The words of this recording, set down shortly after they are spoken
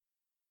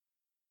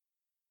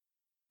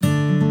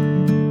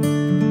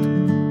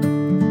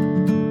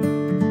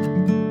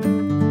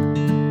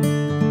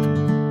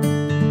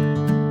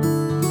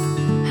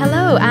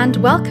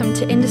Welcome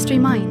to Industry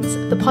Minds,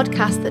 the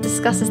podcast that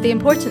discusses the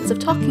importance of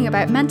talking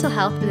about mental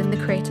health within the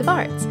creative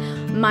arts.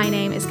 My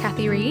name is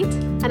Cathy Reed.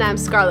 And I'm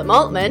Scarlett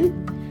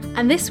Maltman.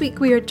 And this week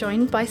we are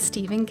joined by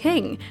Stephen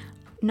King.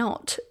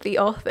 Not the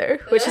author,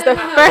 which is the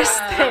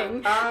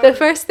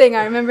first thing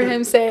I remember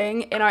him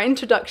saying in our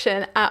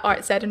introduction at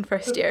ArtsEd in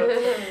first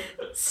year.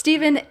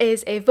 Stephen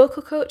is a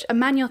vocal coach, a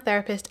manual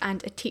therapist,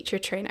 and a teacher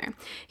trainer.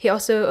 He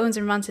also owns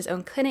and runs his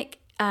own clinic,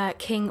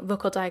 King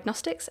Vocal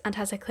Diagnostics, and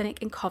has a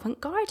clinic in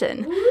Covent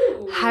Garden.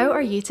 Ooh. How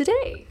are you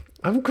today?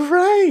 I'm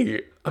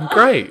great.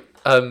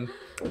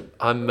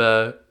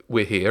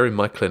 We're here in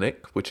my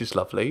clinic, which is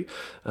lovely.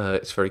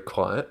 It's very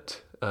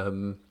quiet.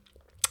 And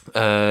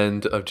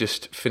I've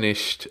just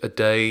finished a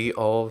day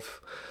of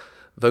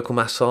vocal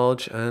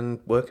massage and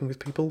working with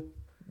people,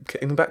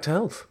 getting them back to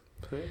health.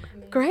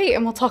 Great,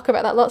 and we'll talk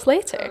about that lots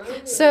later.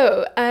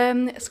 So,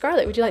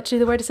 Scarlett, would you like to do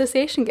the word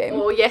association game?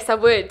 Oh, yes, I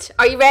would.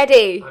 Are you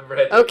ready? I'm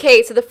ready.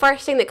 Okay, so the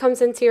first thing that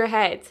comes into your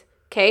head,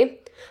 okay?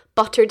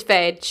 Buttered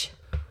veg.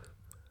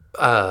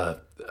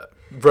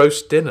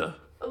 Roast dinner.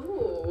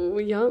 Oh,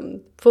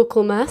 yum.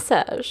 Vocal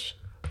massage.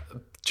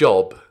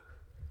 Job.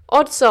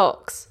 Odd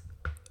socks.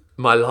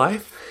 My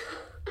life.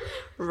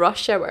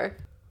 Rush hour.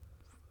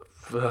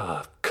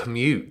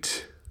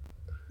 Commute.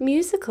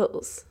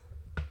 Musicals.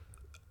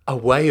 A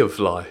way of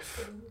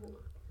life.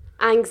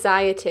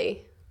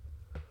 Anxiety.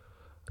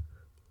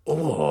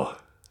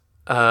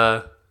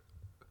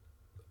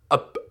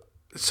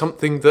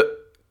 Something that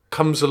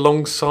comes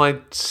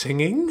alongside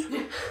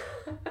singing.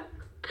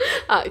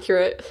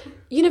 Accurate.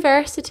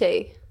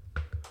 University.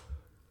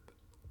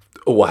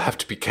 Oh, I have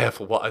to be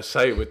careful what I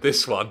say with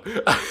this one.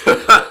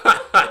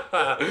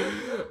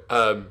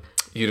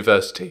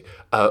 University.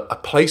 A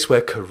place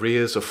where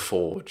careers are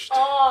forged.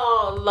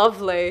 Oh,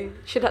 lovely.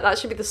 That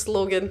should be the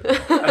slogan.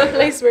 A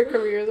place where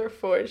careers are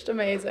forged.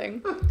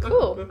 Amazing.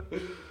 Cool.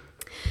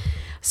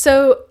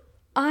 So,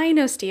 I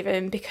know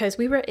Stephen because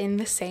we were in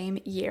the same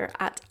year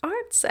at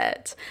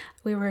ArtsEd.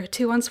 We were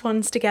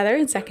 2-1-1s together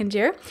in second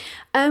year.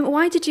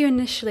 Why did you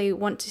initially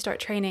want to start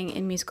training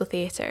in musical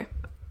theatre?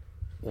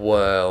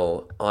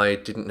 Well, I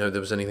didn't know there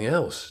was anything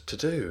else to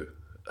do.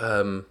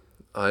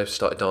 I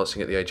started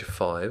dancing at the age of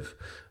 5,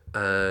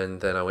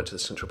 and then I went to the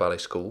Central Ballet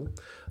School,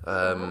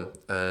 and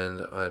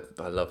I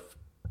love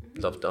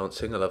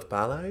dancing. I love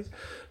ballet,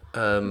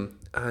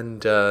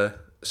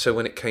 so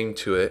when it came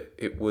to it,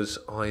 it was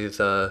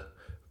either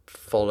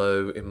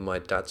follow in my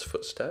dad's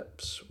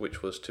footsteps,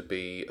 which was to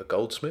be a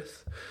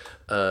goldsmith,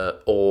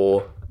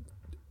 or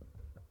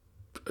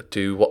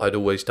do what I'd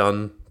always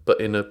done, but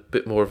in a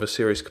bit more of a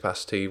serious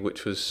capacity,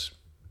 which was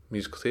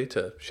musical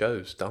theatre,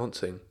 shows,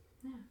 dancing,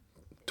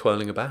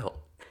 twirling about.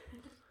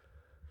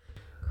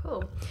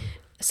 Cool.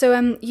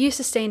 So you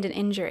sustained an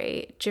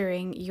injury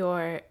during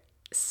your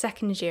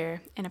second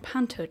year in a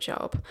panto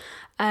job.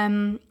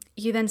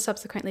 You then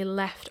subsequently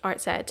left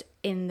ArtsEd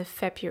in the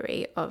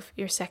February of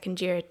your second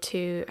year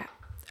to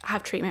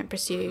have treatment,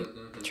 pursue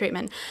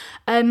treatment.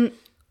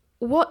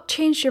 What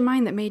changed your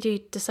mind that made you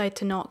decide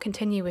to not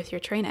continue with your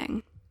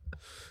training?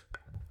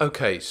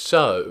 Okay,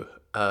 so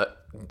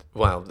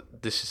wow,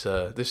 this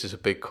is a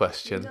big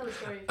question.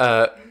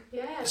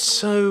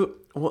 So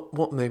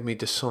what made me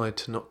decide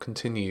to not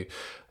continue?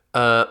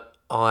 I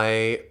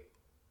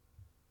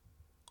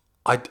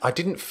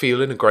didn't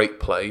feel in a great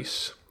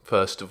place.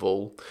 First of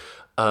all,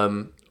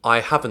 I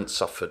haven't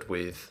suffered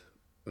with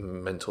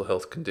mental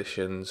health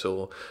conditions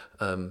or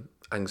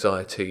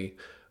anxiety,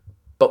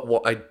 but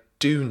what I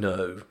do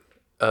know,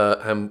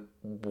 and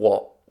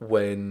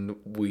when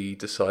we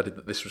decided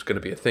that this was going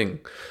to be a thing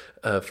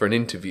for an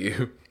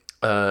interview,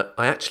 I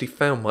actually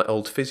found my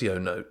old physio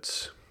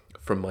notes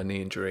from my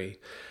knee injury,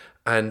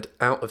 and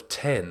out of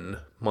 10,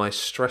 my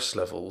stress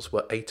levels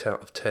were 8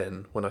 out of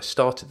 10 when I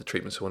started the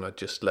treatment, so when I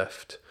just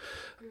left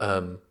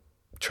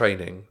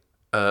training.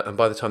 And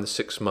by the time the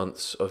 6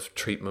 months of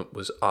treatment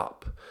was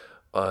up,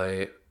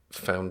 I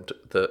found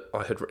that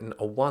I had written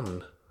a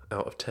 1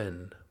 out of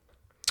 10.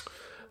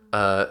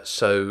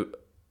 So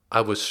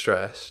I was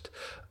stressed.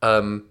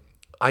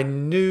 I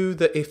knew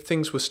that if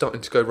things were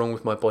starting to go wrong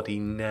with my body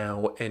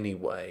now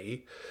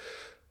anyway,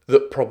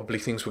 that probably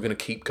things were going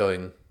to keep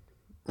going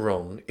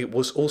wrong. It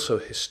was also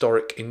a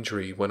historic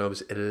injury. When I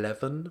was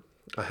 11,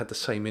 I had the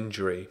same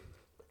injury.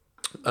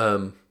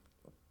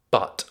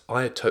 But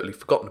I had totally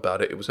forgotten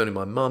about it. It was only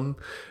my mum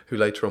who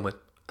later on went,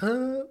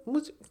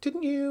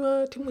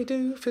 didn't we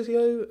do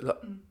physio?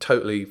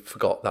 Totally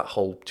forgot that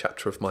whole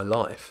chapter of my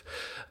life.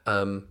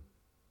 And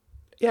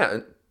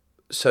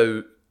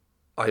so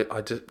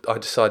I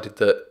decided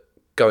that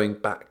going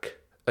back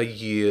a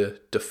year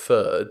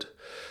deferred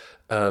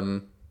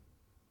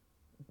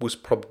was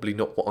probably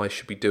not what I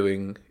should be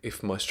doing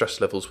if my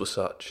stress levels were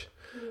such,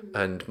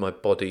 and my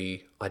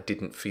body I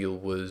didn't feel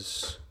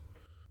was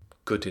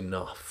good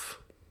enough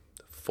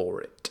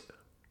for it.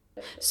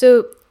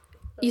 So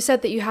you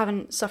said that you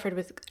haven't suffered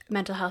with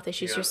mental health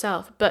issues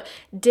yourself, but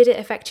did it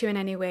affect you in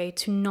any way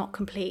to not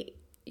complete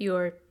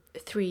your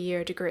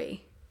 3-year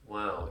degree?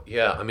 Wow,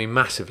 yeah, I mean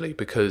massively,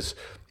 because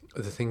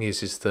the thing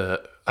is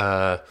that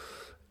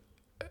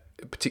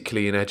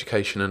particularly in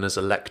education and as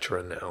a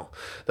lecturer now,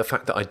 the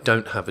fact that I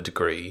don't have a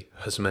degree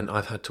has meant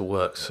I've had to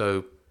work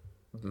so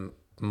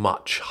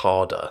much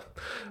harder.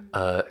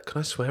 Can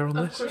I swear on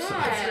this?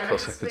 Yeah, Of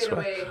course I could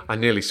swear. away. I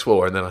nearly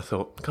swore, and then I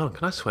thought, God,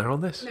 can I swear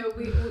on this? No,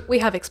 we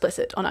have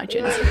explicit on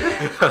iTunes.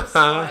 I'm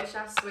Scottish,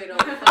 I swear all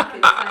the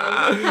fucking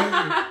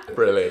time.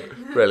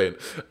 Brilliant.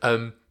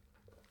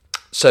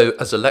 So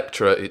as a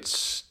lecturer,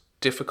 it's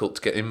difficult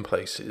to get in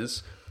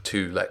places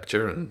to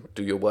lecture and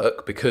do your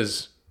work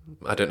because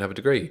I don't have a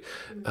degree.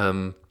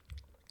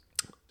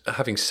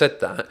 Having said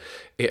that,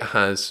 it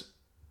has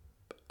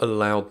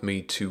allowed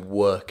me to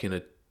work in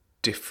a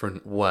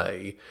different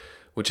way,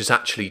 which has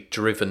actually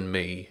driven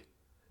me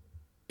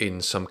in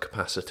some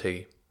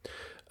capacity,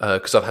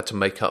 because I've had to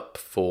make up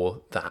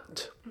for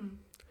that.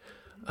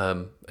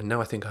 And now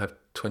I think I have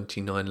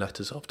 29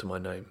 letters after my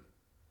name.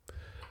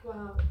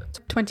 Wow.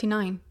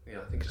 29. Yeah,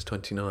 I think it's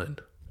 29.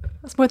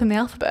 That's more than the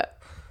alphabet.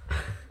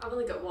 I've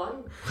only got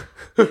one.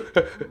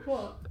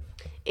 What?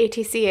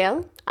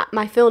 ATCL.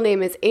 My full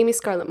name is Amy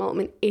Scarlett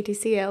Maltman,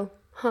 ATCL.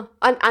 Huh.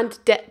 And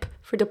DIP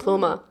for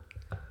diploma.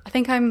 I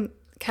think I'm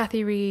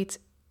Cathy Reed,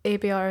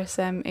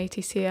 ABRSM,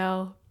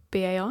 ATCL,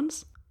 BA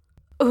Ons.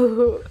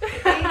 Ooh.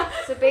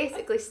 So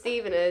basically,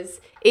 Stephen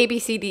is A, B,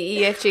 C, D,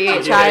 E, F, G,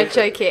 H, I,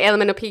 J, K, L,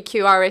 M, N, O, P,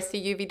 Q, R, S, T,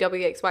 U, V,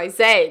 W, X, Y,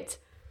 Z.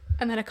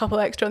 And then a couple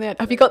extra on the end.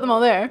 Have you got them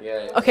all there?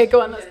 Yeah. Okay, go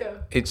on, let's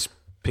go. It's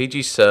PG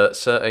Cert,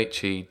 Cert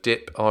HE,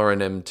 DIP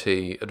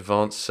RNMT,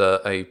 Advanced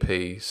Cert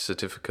AP,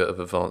 Certificate of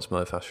Advanced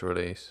Myofascial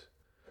Release.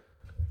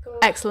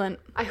 Excellent.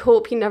 I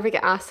hope you never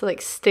get asked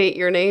to state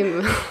your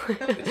name.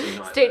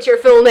 State your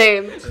full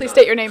name. Please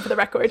state your name for the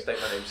record. State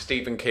my name,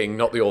 Stephen King,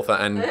 not the author,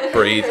 and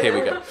breathe. Here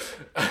we go.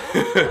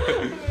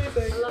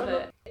 I love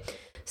it.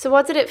 So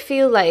what did it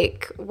feel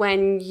like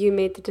when you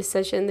made the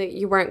decision that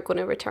you weren't going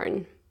to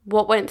return?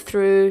 What went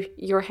through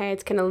your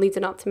head kind of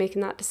leading up to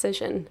making that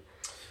decision?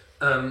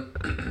 It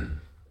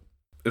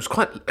was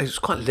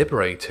quite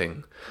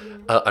liberating.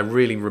 I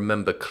really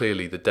remember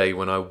clearly the day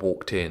when I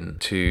walked in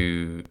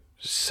to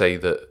say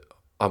that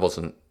I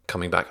wasn't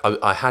coming back.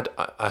 I had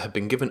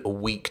been given a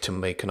week to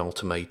make an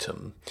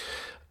ultimatum,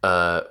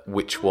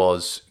 which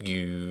was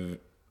you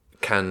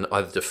can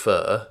either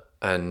defer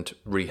and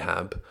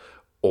rehab,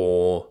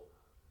 or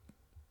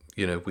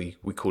we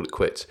call it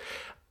quits.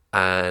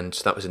 And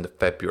that was in the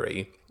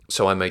February.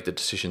 So I made the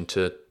decision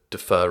to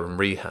defer and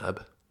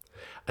rehab,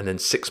 and then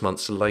 6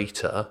 months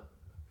later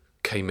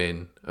came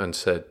in and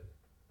said,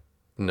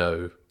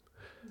 no,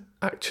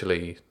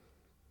 actually,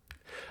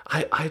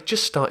 I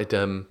just started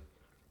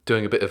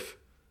doing a bit of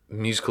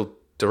musical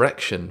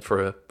direction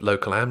for a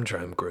local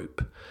Amdram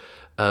group,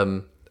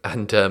 and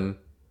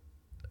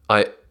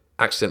I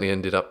accidentally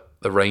ended up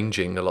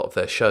arranging a lot of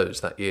their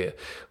shows that year,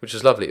 which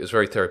was lovely. It was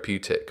very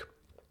therapeutic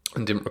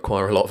and didn't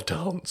require a lot of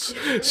dance.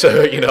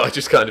 So, I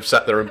just kind of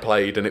sat there and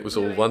played, and it was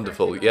all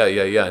wonderful.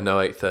 Yeah. No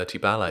 8:30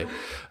 ballet.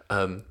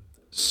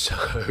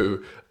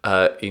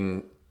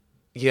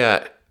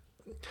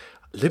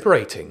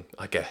 Liberating,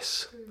 I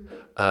guess.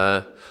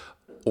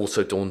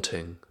 Also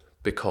daunting,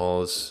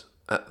 because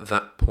at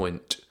that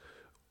point,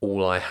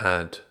 all I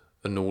had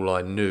and all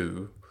I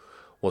knew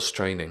was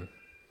training.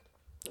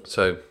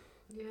 So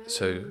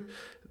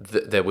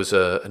there was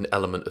an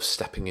element of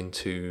stepping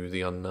into the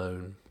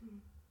unknown.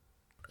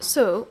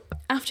 So,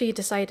 after you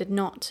decided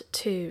not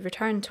to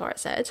return to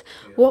ArtsEd,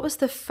 what was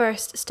the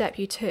first step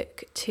you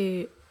took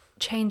to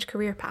change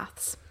career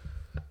paths?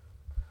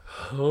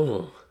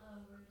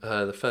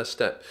 The first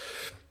step.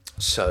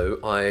 So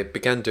I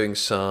began doing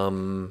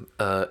some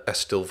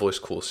Still voice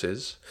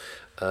courses,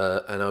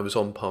 and I was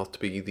on path to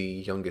be the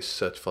youngest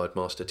certified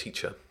master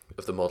teacher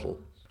of the model.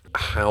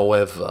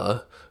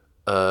 However,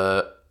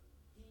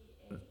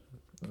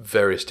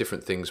 various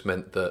different things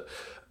meant that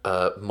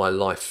my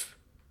life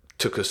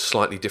took a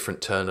slightly different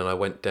turn, and I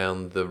went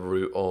down the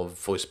route of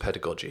voice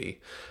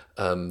pedagogy.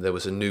 There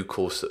was a new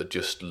course that had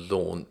just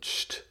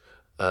launched,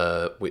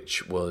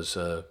 which was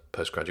a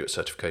postgraduate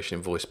certification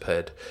in voice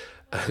ped.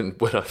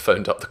 And when I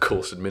phoned up the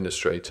course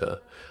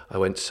administrator, I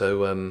went,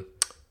 so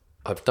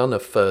I've done a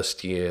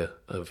first year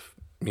of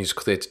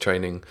musical theatre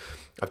training.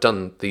 I've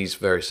done these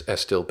various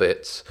Still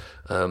bits.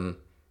 I've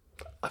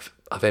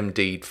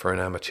MD'd for an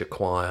amateur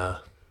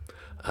choir.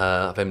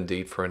 I've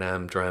MD'd for an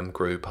Amdram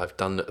group. I've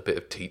done a bit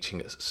of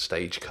teaching as a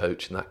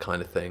stagecoach and that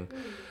kind of thing.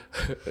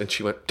 And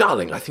she went,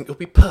 darling, I think you'll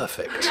be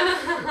perfect.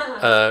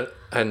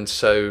 And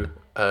so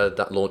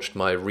that launched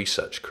my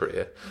research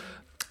career.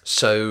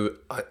 So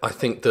I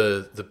think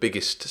the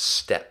biggest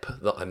step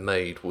that I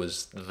made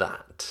was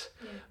that.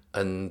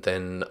 And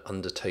then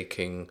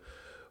undertaking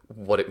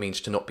what it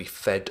means to not be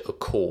fed a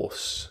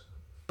course,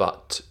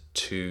 but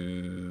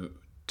to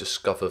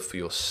discover for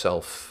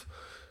yourself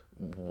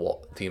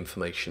what the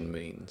information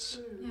means,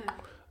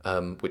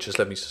 which has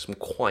led me to some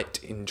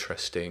quite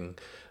interesting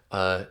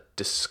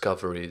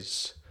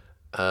discoveries,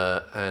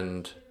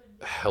 and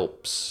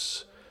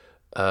helps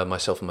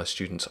myself and my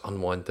students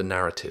unwind the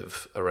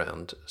narrative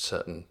around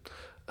certain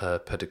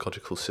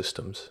pedagogical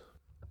systems.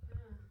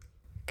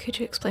 Could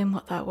you explain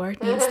what that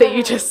word means that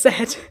you just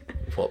said?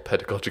 What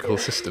pedagogical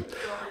system?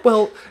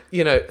 Well,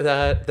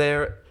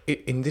 there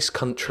in this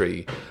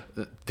country,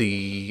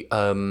 there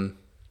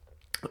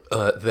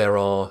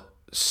are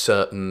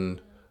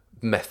certain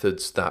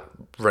methods that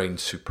reign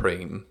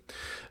supreme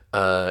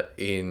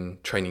in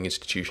training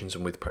institutions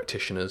and with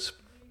practitioners,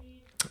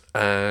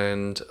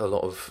 and a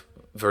lot of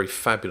very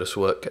fabulous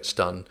work gets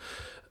done,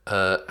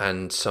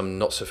 and some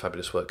not so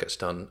fabulous work gets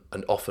done,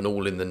 and often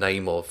all in the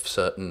name of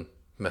certain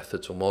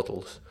methods or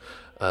models,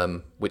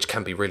 which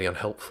can be really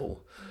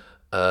unhelpful.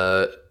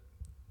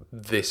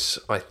 This,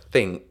 I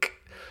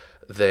think,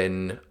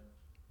 then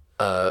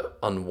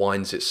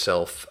unwinds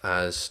itself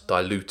as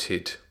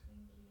diluted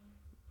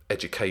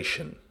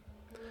education.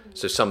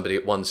 So somebody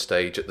at one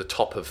stage at the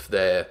top of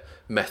their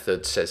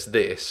method says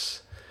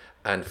this,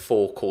 and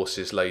 4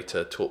 courses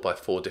later, taught by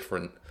 4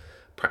 different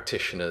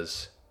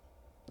practitioners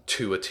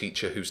to a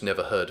teacher who's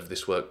never heard of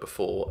this work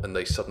before, and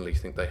they suddenly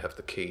think they have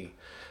the key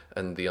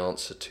and the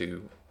answer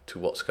to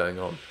what's going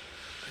on.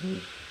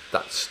 And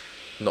that's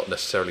not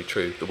necessarily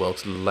true. The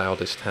world's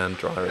loudest hand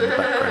dryer in the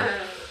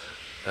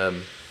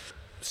background.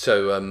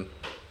 So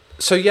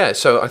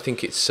I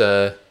think it's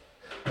I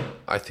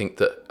think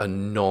that a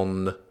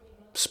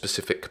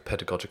non-specific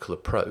pedagogical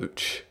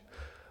approach,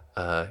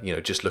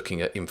 just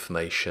looking at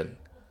information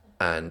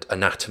and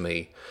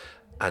anatomy,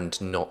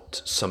 and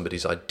not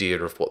somebody's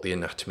idea of what the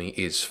anatomy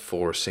is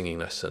for a singing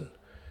lesson,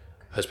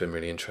 has been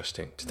really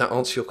interesting. Did that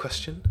answer your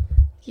question?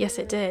 Yes,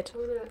 it did.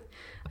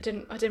 I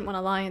didn't want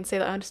to lie and say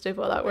that I understood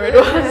what that word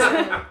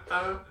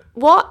was.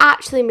 What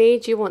actually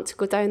made you want to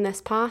go down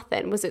this path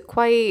then? Was it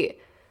quite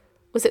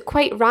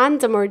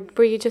random, or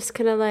were you just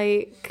kind of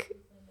like,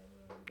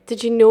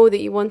 did you know that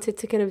you wanted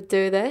to kind of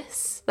do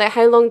this? Like,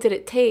 how long did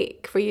it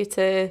take for you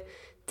to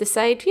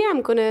decide,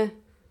 I'm going to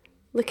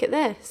look at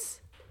this?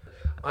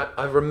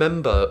 I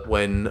remember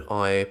when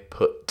I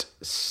put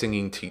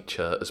singing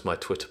teacher as my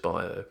Twitter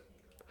bio.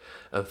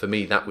 And for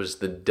me, that was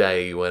the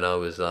day when I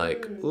was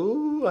like,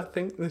 ooh, I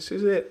think this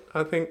is it.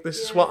 I think this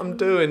is what I'm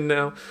doing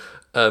now.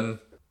 I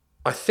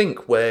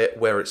think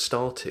where it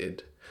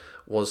started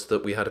was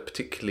that we had a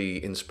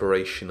particularly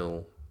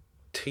inspirational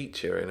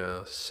teacher in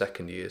our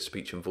second year,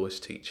 speech and voice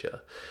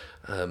teacher,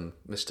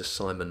 Mr.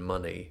 Simon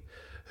Money,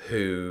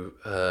 who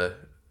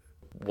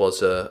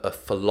was a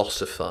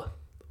philosopher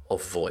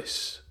of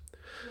voice,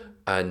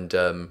 and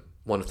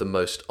one of the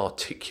most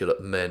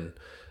articulate men,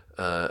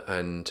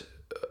 and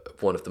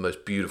one of the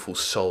most beautiful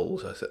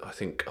souls I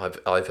think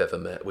I've ever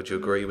met. Would you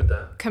agree with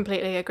that?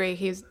 Completely agree.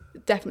 He's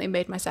definitely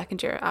made my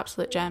second year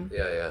absolute gem.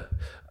 Yeah.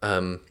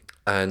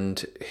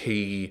 And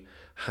he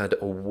had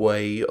a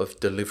way of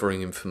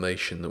delivering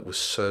information that was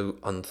so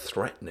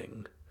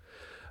unthreatening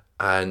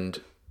and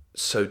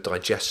so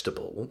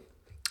digestible,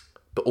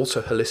 but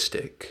also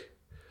holistic.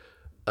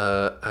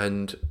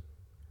 And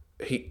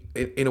he,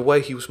 in a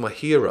way, he was my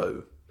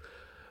hero.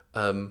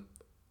 And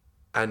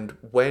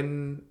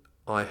when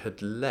I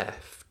had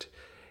left,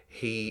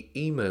 he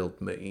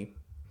emailed me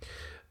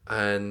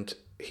and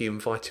he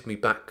invited me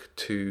back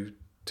to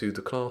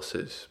the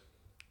classes,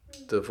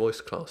 the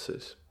voice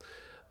classes.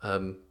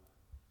 I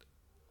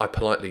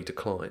politely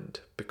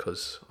declined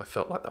because I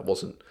felt like that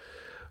wasn't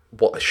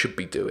what I should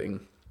be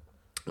doing.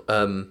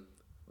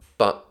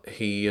 But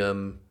he,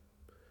 in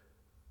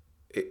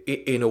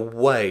a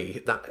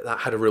way, that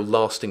had a real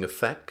lasting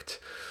effect.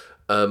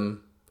 And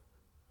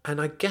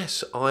I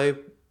guess I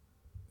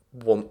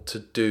want to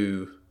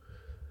do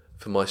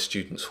for my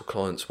students or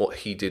clients what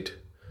he did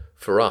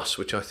for us,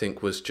 which I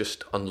think was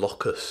just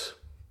unlock us.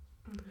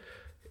 Mm-hmm.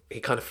 He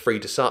kind of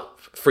freed us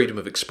up, freedom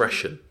of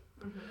expression.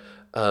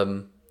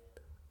 Mm-hmm.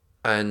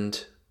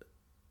 And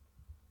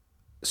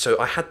so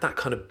I had that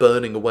kind of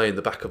burning away in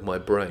the back of my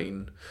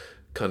brain,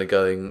 kind of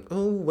going,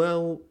 oh,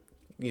 well,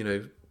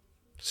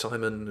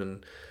 Simon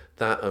and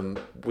that,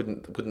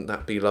 wouldn't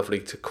that be lovely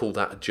to call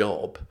that a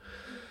job?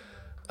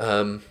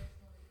 And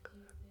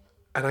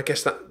I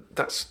guess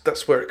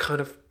that's where it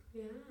kind of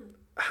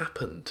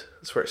happened.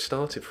 That's where it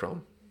started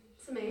from.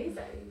 It's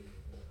amazing.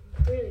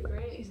 Really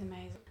great. It's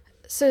amazing.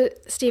 So,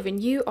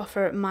 Stephen, you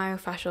offer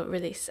myofascial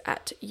release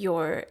at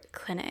your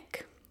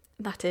clinic.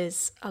 That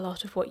is a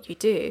lot of what you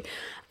do.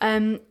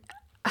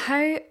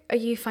 How are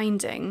you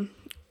finding,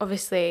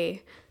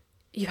 obviously,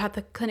 you've had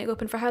the clinic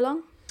open for how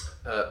long?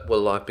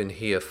 Well, I've been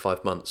here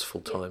 5 months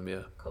full time,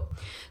 yeah. Cool.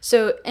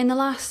 So in the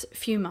last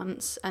few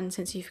months, and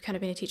since you've kind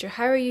of been a teacher,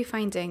 how are you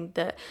finding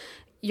that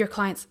your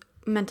clients'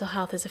 mental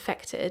health is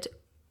affected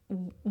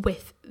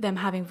with them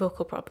having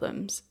vocal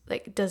problems?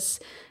 Like, does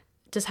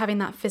having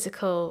that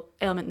physical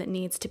ailment that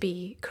needs to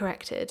be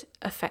corrected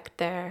affect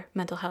their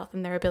mental health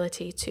and their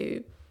ability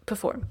to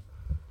perform?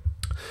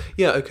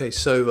 Yeah, okay,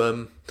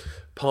 so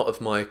part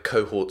of my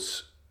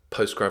cohort's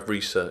postgrad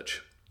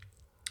research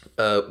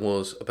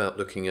was about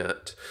looking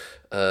at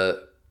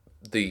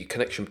the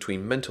connection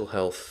between mental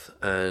health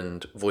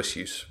and voice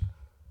use,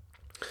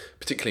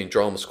 particularly in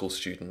drama school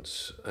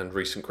students and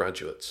recent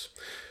graduates.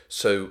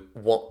 So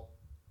what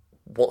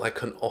what I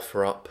can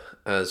offer up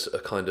as a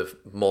kind of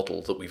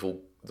model that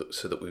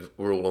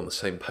we're all on the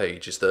same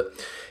page is that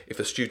if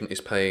a student is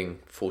paying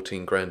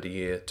 14 grand a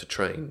year to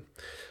train,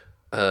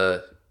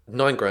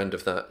 9 grand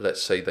of that,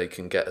 let's say they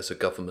can get as a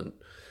government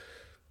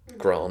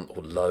grant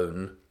or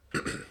loan.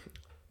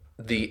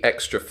 The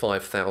extra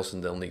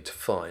 5,000 they'll need to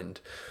find,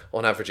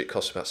 on average it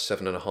costs about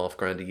 7.5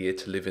 grand a year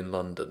to live in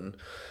London.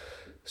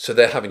 So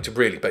they're having to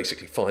really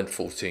basically find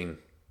 14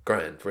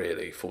 grand,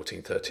 really,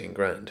 14, 13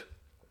 grand.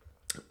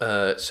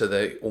 So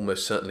they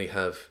almost certainly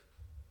have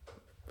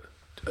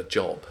a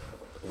job,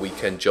 a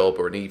weekend job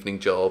or an evening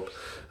job,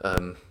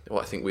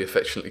 what I think we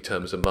affectionately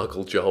term as a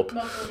muggle job.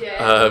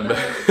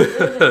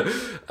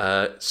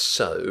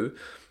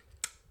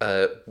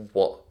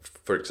 What,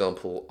 for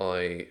example,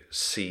 I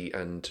see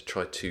and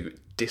try to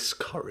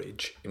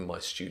discourage in my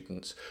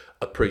students,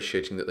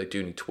 appreciating that they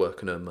do need to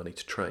work and earn money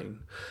to train,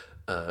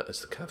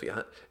 as the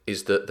caveat,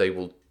 is that they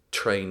will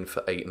train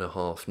for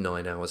 8.5,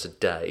 9 hours a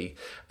day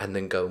and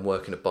then go and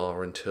work in a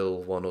bar until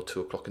 1 or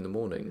 2 o'clock in the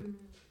morning.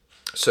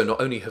 So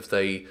not only have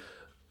they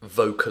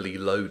vocally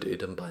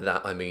loaded, and by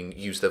that I mean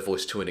use their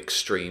voice to an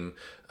extreme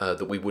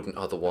that we wouldn't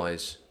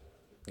otherwise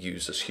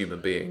use as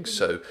human beings,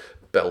 so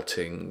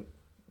belting,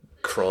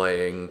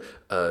 crying,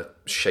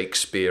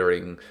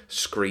 Shakespearing,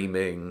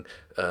 screaming,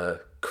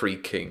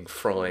 creaking,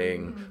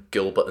 frying,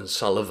 Gilbert and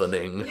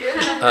Sullivaning,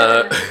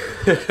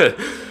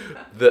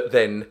 that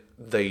then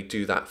they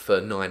do that for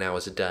 9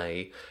 hours a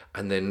day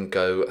and then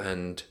go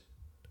and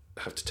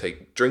have to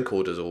take drink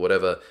orders or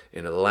whatever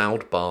in a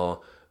loud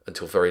bar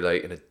until very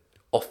late in a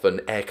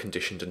often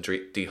air-conditioned and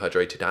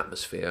dehydrated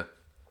atmosphere,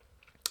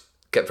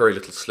 get very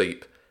little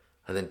sleep,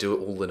 and then do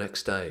it all the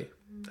next day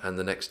and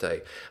the next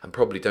day, and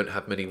probably don't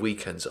have many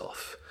weekends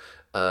off,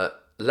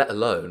 let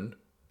alone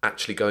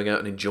actually going out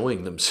and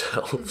enjoying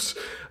themselves.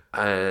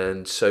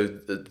 And so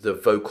the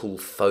vocal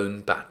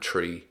phone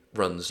battery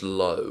runs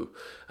low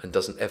and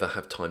doesn't ever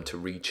have time to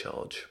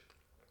recharge.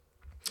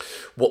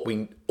 What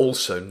we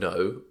also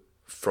know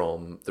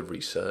from the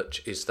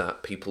research is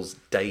that people's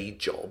day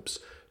jobs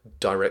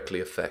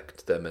directly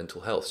affect their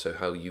mental health. So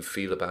how you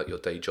feel about your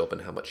day job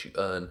and how much you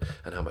earn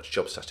and how much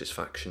job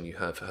satisfaction you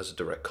have has a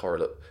direct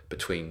correlate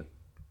between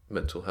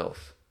mental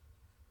health.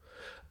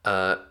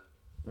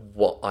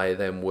 What I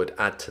then would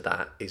add to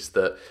that is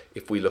that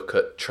if we look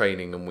at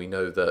training, and we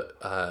know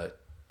that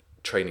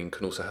training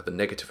can also have a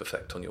negative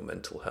effect on your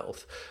mental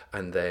health,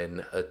 and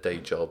then a day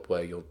job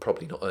where you're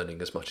probably not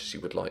earning as much as you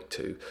would like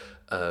to,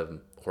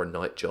 or a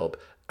night job,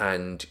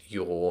 and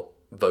you're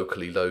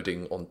vocally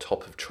loading on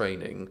top of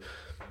training,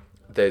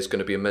 there's going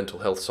to be a mental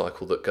health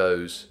cycle that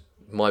goes,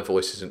 my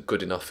voice isn't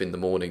good enough in the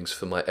mornings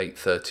for my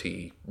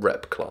 8:30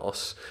 rep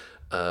class,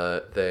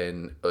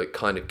 then it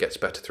kind of gets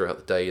better throughout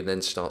the day and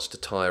then starts to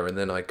tire, and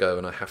then I go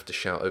and I have to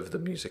shout over the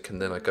music,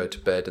 and then I go to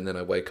bed, and then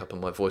I wake up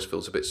and my voice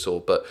feels a bit sore,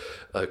 but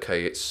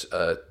okay, it's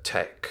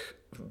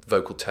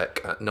vocal tech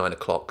at 9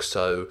 o'clock,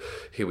 so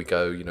here we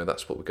go,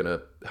 that's what we're going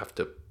to have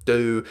to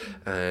do,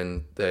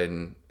 and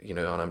then, and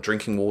I'm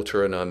drinking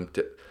water, and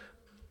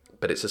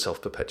but it's a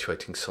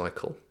self-perpetuating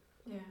cycle.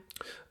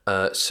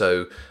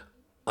 So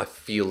I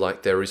feel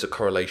like there is a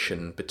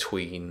correlation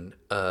between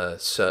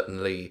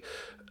certainly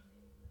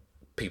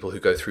people who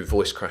go through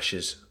voice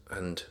crashes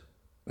and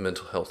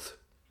mental health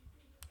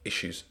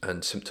issues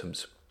and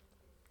symptoms.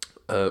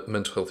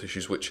 Mental health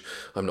issues which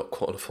I'm not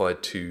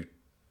qualified to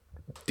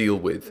deal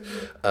with,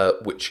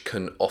 which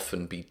can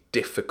often be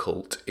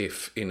difficult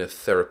if in a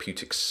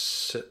therapeutic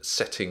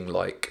setting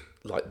like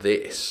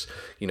this,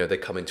 they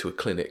come into a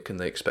clinic and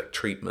they expect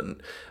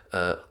treatment.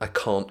 I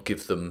can't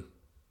give them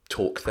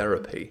talk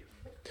therapy,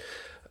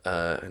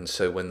 and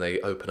so when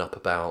they open up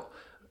about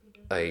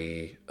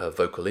a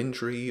vocal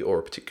injury or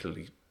a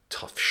particularly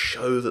tough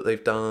show that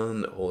they've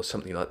done or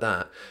something like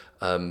that,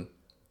 I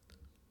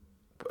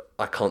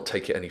can't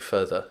take it any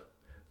further.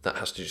 That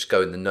has to just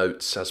go in the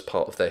notes as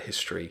part of their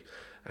history,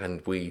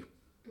 and we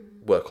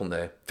work on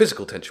their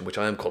physical tension, which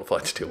I am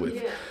qualified to deal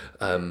with.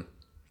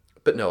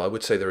 But no, I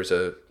would say there is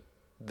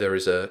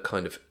a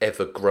kind of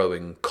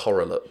ever-growing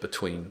correlate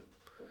between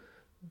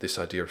this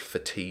idea of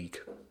fatigue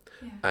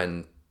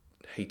and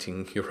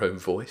hating your own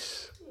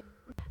voice.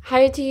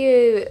 How do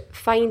you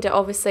find it?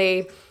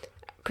 Obviously,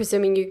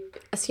 assuming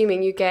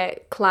you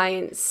get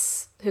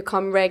clients who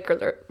come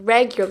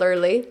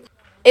regularly,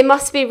 it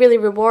must be really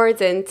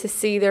rewarding to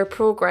see their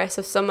progress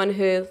of someone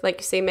who,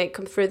 like you say, might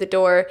come through the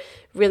door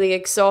really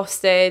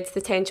exhausted, the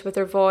tension with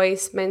their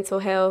voice, mental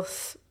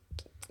health,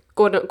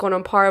 going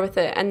on par with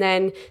it, and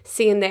then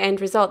seeing the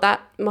end result. That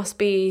must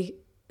be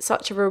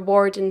such a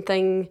rewarding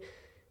thing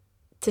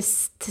to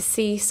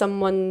see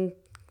someone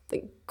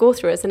go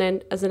through as an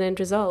end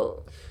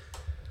result.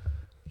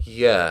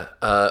 Yeah,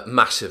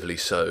 massively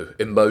so,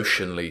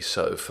 emotionally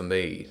so for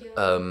me.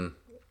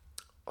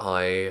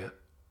 I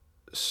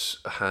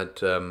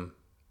had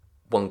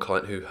one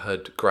client who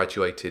had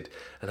graduated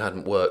and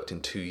hadn't worked in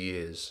 2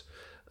 years,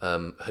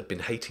 had been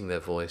hating their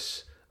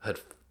voice, had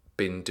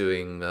been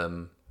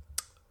doing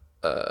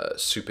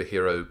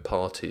superhero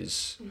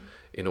parties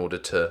in order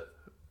to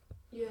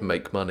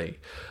make money,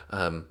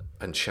 and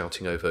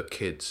shouting over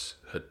kids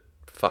had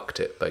fucked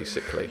it,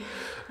 basically.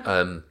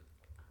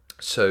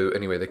 So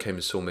anyway, they came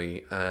and saw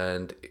me,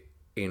 and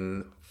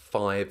in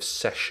 5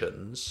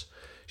 sessions,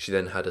 she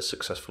then had a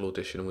successful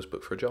audition and was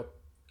booked for a job.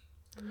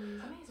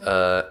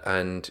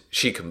 And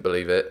she couldn't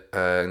believe it,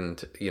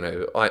 and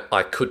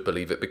I could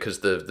believe it because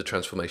the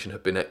transformation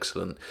had been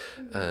excellent,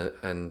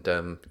 and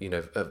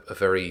a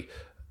very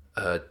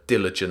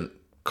diligent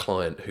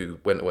client who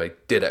went away,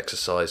 did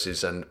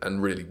exercises,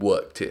 and really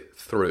worked it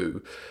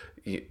through,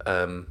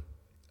 so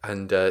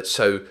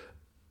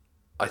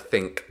I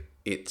think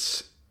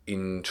it's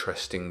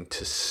interesting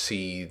to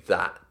see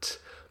that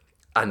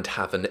and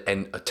have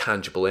a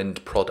tangible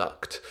end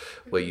product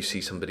where you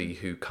see somebody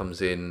who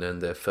comes in and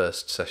their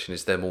first session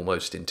is them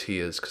almost in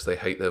tears because they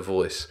hate their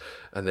voice,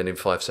 and then in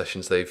 5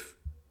 sessions they've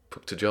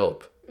booked a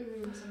job.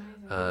 That's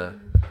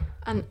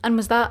amazing. And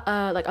was that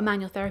like a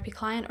manual therapy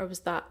client, or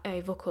was that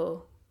a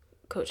vocal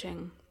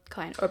coaching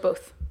client, or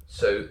both?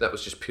 So that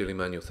was just purely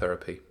manual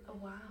therapy. Oh,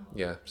 wow.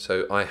 Yeah,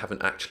 so I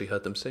haven't actually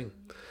heard them sing.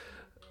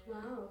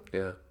 Wow.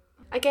 Yeah.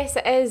 I guess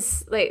it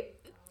is, like,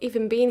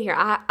 even being here,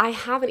 I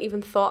haven't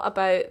even thought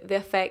about the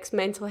effects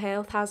mental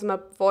health has on my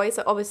voice.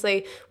 Like,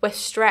 obviously, with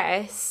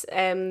stress,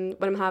 when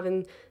I'm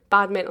having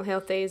bad mental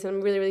health days and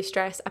I'm really, really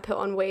stressed, I put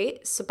on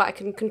weight, but I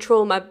can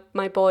control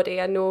my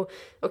body. I know,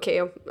 okay,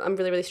 I'm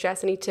really, really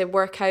stressed, I need to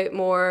work out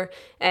more,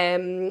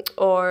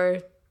 or,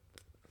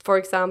 for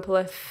example,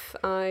 if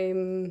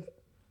I'm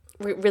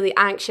really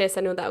anxious,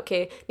 I know that,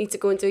 okay, I need to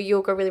go and do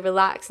yoga, really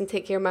relax and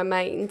take care of my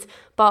mind.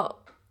 But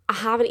I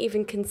haven't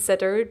even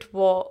considered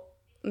what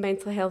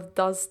mental health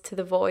does to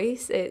the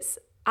voice. It's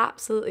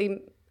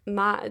absolutely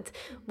mad.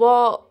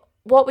 What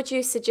would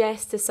you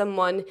suggest to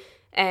someone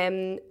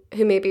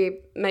who maybe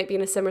might be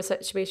in a similar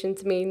situation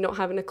to me, not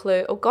having a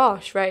clue? Oh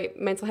gosh, right,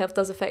 mental health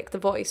does affect the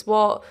voice.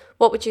 What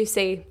would you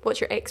say? What's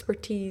your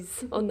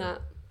expertise on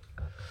that?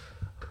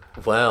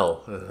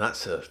 Well,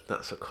 that's a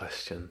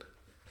question.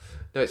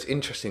 No, it's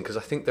interesting because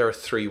I think there are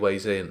 3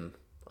 ways in.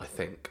 I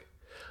think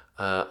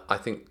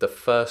the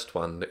first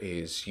one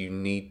is you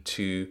need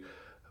to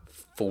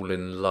fall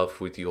in love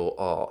with your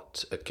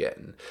art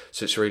again.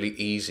 So it's really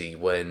easy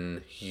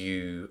when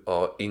you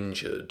are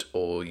injured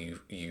or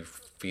you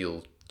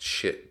feel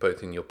shit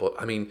both in your body.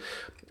 I mean,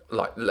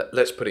 like,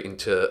 let's put it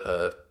into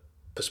a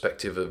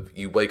perspective of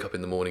you wake up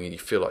in the morning and you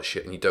feel like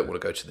shit and you don't want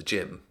to go to the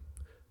gym.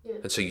 Yeah.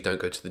 And so you don't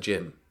go to the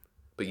gym.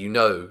 But you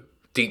know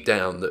deep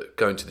down that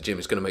going to the gym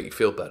is going to make you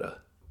feel better.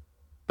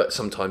 But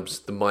sometimes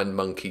the mind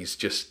monkeys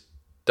just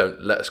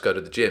don't let us go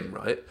to the gym,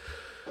 right?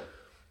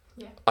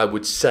 Yeah. I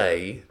would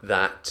say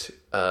that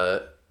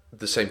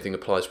the same thing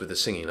applies with the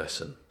singing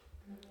lesson.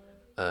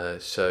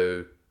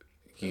 So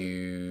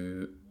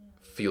you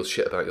feel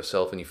shit about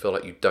yourself and you feel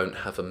like you don't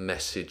have a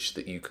message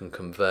that you can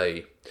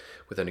convey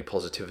with any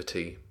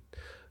positivity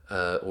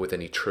or with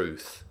any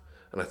truth.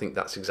 And I think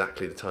that's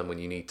exactly the time when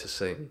you need to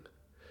sing.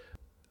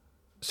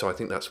 So I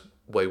think that's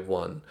way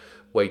 1.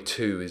 Way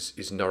 2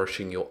 is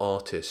nourishing your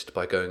artist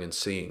by going and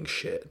seeing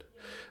shit,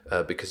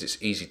 because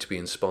it's easy to be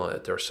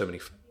inspired. There are so many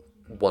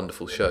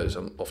wonderful shows.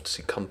 I'm off to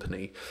see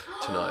Company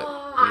tonight.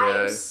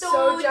 I'm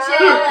so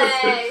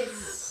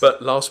jealous.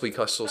 But last week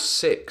I saw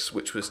 6,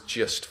 which was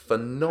just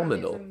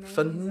phenomenal.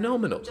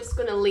 Phenomenal. I'm just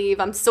going to leave.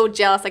 I'm so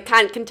jealous. I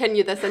can't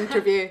continue this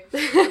interview.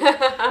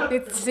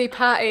 Good to see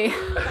Patty.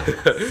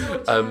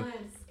 So jealous.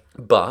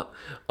 But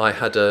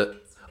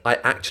I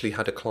actually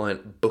had a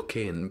client book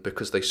in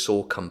because they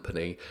saw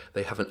Company.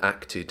 They haven't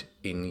acted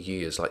in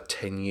years, like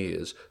 10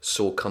 years,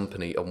 saw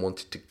Company and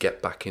wanted to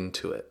get back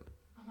into it.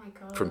 Oh my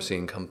God. From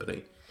seeing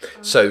Company.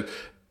 So,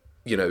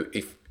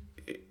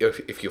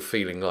 if you're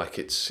feeling like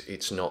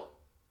it's not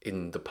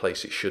in the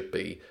place it should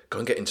be, go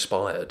and get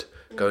inspired.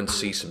 Go and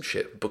see some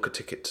shit. Book a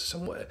ticket to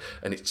somewhere.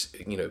 And it's,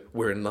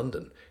 we're in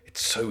London.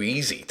 It's so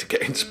easy to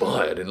get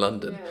inspired in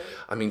London. Yeah.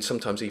 I mean,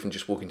 sometimes even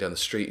just walking down the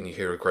street and you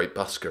hear a great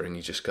busker and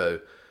you just go,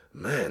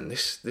 man,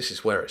 this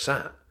is where it's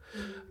at.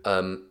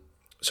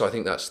 So I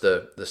think that's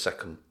the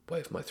second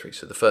way of my 3.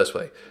 So the first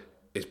way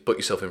is book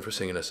yourself in for a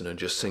singing lesson and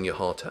just sing your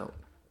heart out.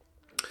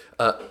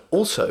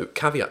 Also,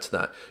 caveat to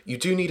that, you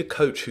do need a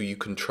coach who you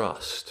can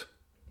trust.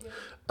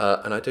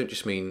 And I don't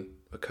just mean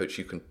a coach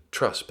you can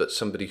trust, but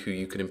somebody who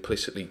you can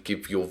implicitly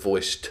give your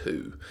voice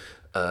to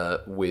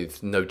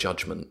with no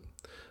judgment.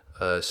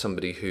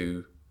 Somebody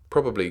who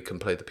probably can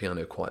play the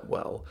piano quite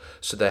well,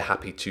 so they're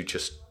happy to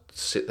just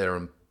sit there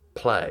and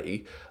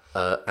play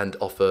and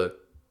offer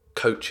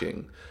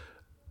coaching.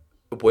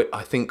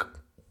 I think,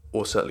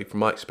 or certainly from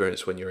my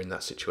experience, when you're in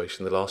that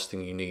situation, the last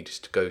thing you need is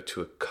to go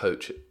to a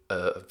coach,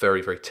 a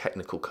very, very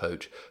technical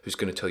coach, who's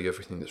going to tell you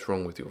everything that's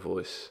wrong with your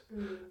voice.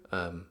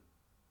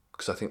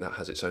 Because I think that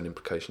has its own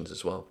implications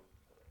as well.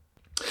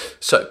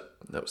 So,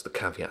 that was the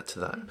caveat to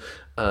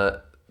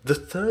that. The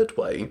third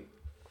way,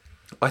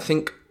 I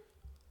think,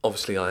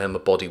 obviously I am a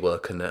body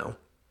worker now.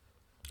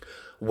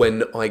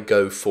 When I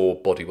go for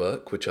body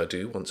work, which I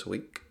do once a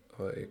week,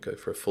 I go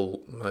for a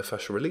full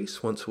myofascial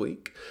release once a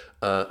week,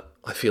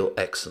 I feel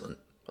excellent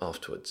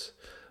afterwards.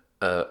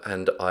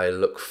 And I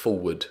look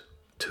forward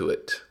to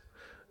it.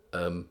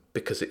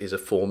 because it is a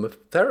form of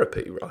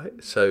therapy,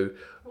 right? So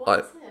What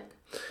is it?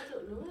 I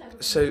don't know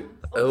that. So,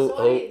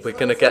 sorry, we're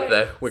going to get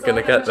there. We're going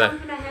to get there.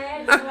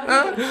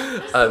 I'm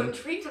so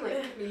intrigued. I'm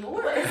like, give me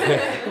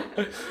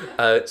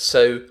more.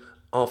 So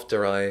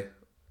after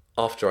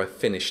I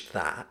finished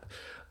that,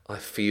 I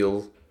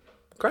feel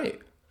great.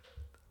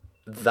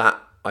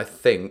 That, I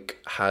think,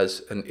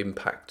 has an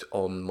impact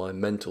on my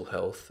mental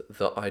health,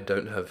 that I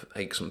don't have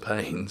aches and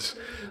pains.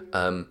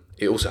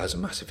 It also has a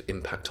massive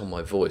impact on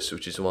my voice,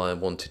 which is why I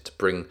wanted to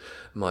bring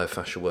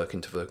myofascial work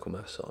into vocal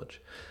massage,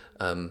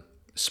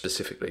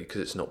 specifically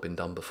because it's not been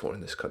done before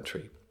in this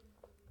country.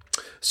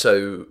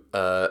 So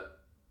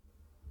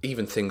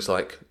even things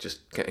like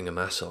just getting a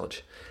massage,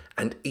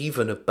 and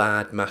even a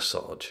bad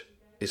massage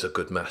is a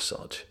good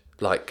massage.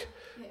 Like,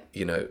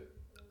 you know,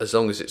 as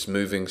long as it's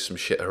moving some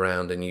shit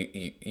around and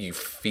you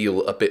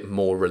feel a bit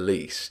more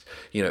released,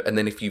 you know. And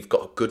then if you've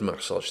got a good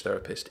massage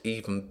therapist,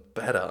 even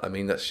better. I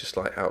mean, that's just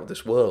like out of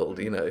this world,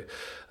 you know.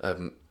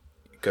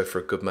 Go for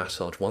a good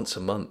massage once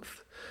a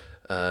month,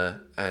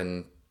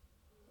 and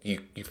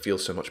you feel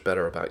so much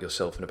better about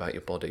yourself and about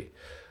your body.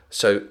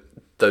 So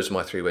those are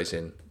my 3 ways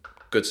in: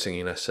 good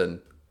singing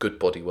lesson, good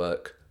body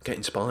work, get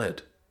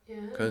inspired.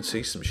 Go and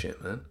see some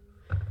shit, man.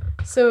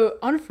 So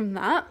on from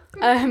that,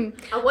 I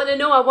want to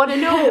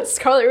know.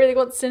 Scarlett really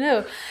wants to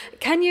know.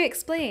 Can you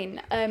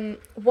explain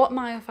what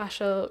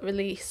myofascial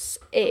release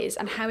is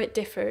and how it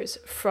differs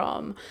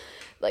from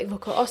like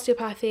vocal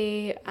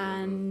osteopathy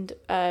and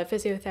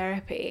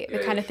physiotherapy, the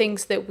kind of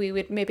things that we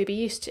would maybe be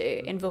used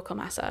to in vocal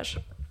massage?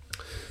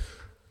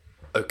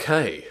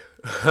 Okay.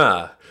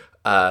 So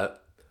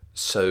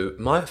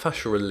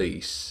myofascial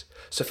release.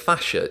 So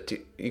fascia, do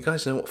you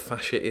guys know what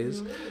fascia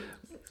is?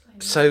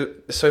 So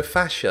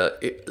fascia,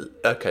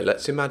 okay,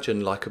 let's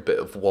imagine like a bit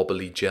of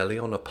wobbly jelly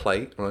on a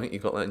plate, right? You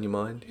got that in your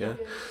mind, yeah?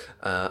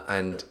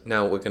 And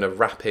now we're going to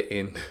wrap it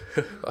in,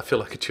 I feel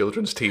like a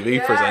children's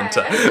TV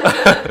presenter,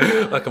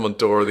 like I'm on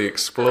Dora the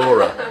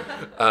Explorer.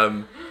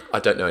 I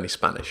don't know any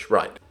Spanish,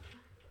 right.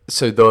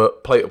 So the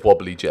plate of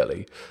wobbly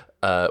jelly,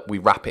 we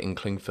wrap it in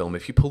cling film.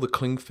 If you pull the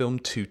cling film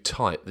too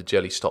tight, the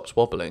jelly stops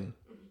wobbling,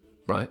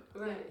 right?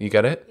 You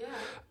get it?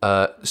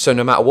 Yeah. So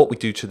no matter what we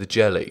do to the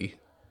jelly,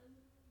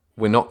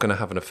 we're not going to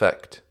have an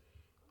effect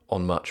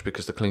on much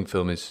because the cling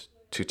film is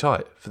too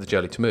tight for the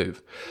jelly to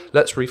move.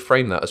 Let's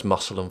reframe that as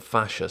muscle and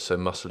fascia. So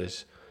muscle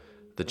is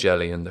the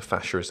jelly and the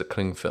fascia is the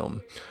cling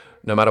film.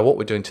 No matter what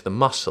we're doing to the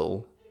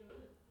muscle,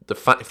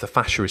 if the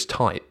fascia is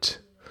tight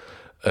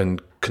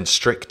and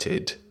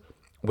constricted,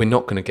 we're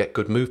not going to get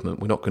good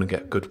movement. We're not going to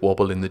get good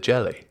wobble in the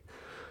jelly.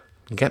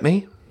 You get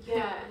me?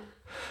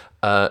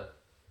 Yeah.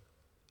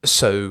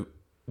 So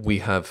we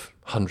have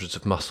hundreds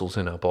of muscles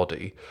in our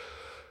body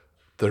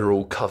that are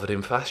all covered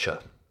in fascia.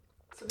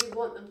 So we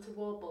want them to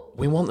wobble.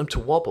 We want them to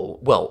wobble.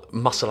 Well,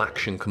 muscle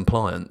action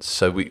compliance.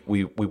 So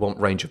we want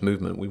range of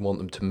movement. We want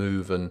them to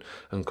move and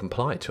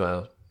comply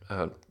to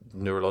our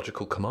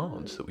neurological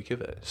commands that we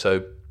give it.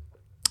 So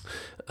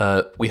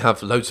we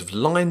have loads of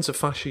lines of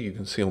fascia you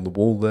can see on the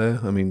wall there.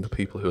 I mean, the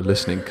people who are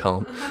listening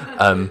can't.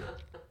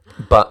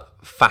 But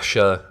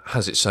fascia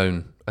has its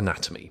own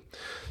anatomy.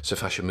 So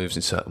fascia moves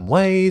in certain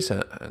ways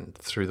and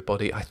through the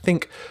body. I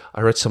think I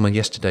read somewhere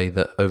yesterday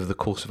that over the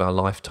course of our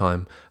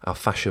lifetime, our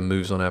fascia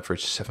moves on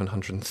average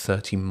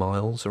 730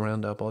 miles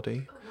around our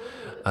body,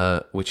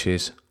 which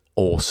is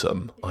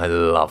awesome. I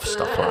love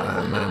stuff like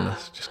that, man.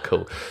 That's just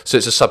cool. So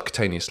it's a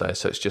subcutaneous layer,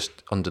 so it's just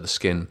under the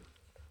skin.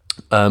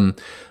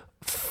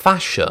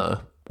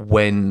 Fascia,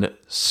 when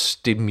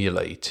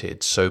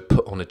stimulated, so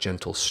put on a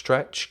gentle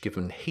stretch,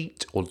 given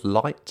heat or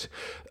light,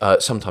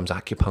 sometimes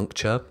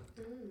acupuncture,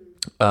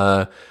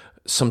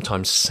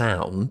 sometimes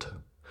sound,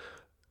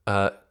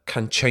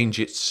 can change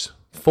its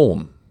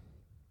form.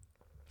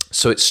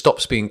 So it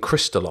stops being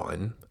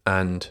crystalline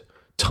and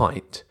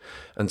tight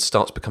and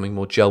starts becoming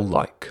more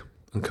gel-like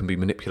and can be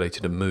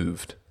manipulated and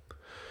moved.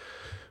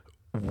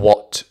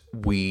 What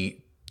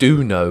we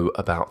do know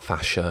about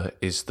fascia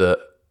is that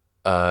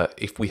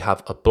if we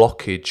have a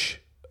blockage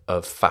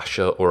of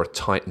fascia or a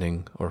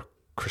tightening or a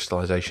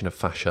crystallization of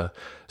fascia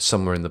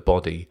somewhere in the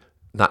body,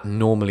 that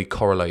normally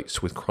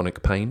correlates with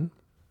chronic pain.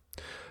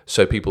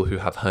 So people who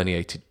have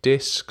herniated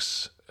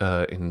discs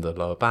in the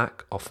lower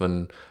back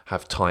often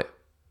have tight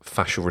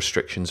fascial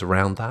restrictions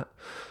around that.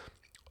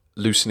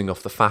 Loosening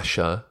off the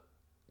fascia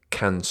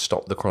can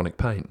stop the chronic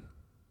pain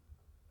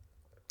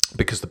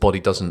because the body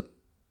doesn't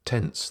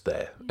tense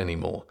there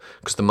anymore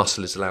because the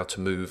muscle is allowed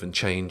to move and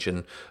change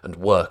and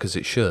work as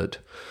it should.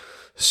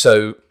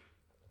 So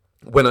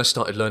when I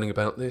started learning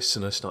about this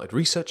and I started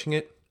researching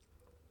it,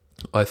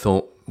 I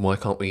thought, why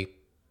can't we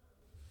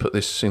put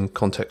this in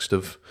context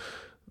of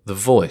the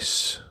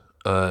voice?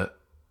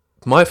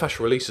 Myofascial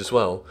release as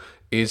well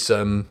is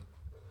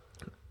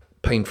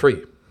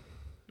pain-free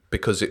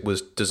because it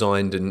was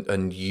designed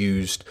and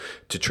used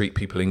to treat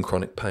people in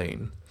chronic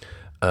pain.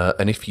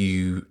 And if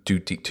you do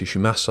deep tissue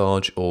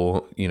massage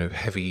or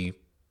heavy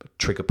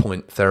trigger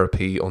point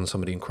therapy on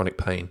somebody in chronic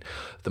pain,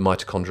 the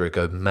mitochondria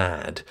go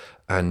mad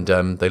and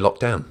they lock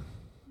down.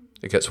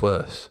 It gets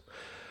worse.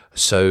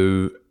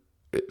 So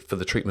for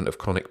the treatment of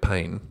chronic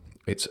pain,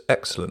 it's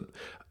excellent.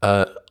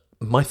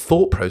 My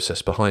thought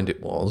process behind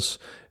it was,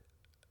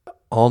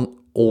 aren't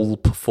all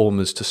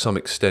performers to some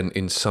extent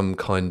in some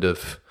kind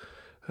of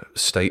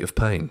state of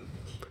pain?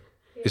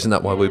 Isn't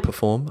that why we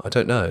perform? I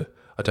don't know.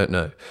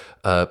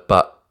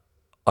 But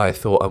I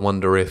thought, I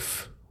wonder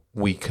if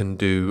we can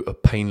do a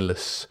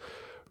painless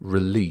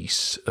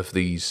release of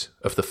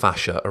the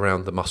fascia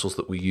around the muscles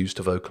that we use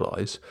to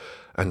vocalize,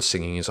 and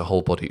singing is a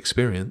whole body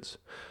experience.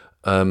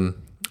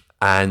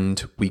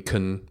 And we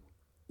can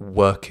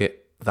work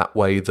it that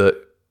way that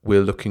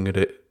we're looking at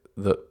it,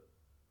 that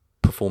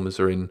performers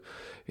are in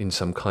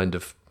some kind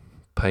of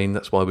pain.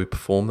 That's why we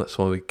perform. That's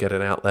why we get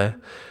it out there.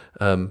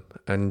 And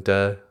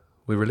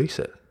we release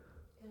it.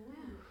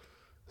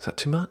 Is that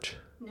too much?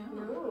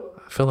 No.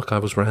 I feel like I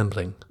was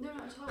rambling. No,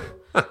 not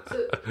at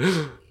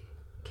all.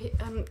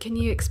 So, can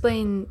you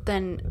explain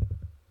then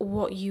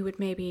what you would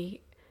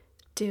maybe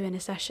do in a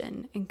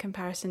session in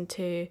comparison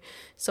to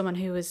someone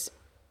who was...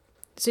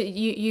 So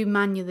you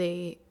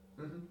manually,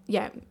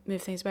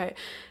 move things about.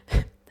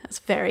 That's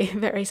very,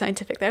 very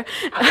scientific there.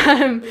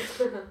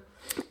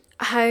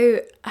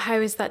 How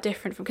is that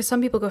different from... Because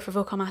some people go for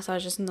vocal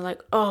massages and they're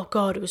like, oh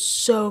God, it was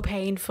so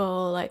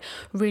painful, like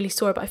really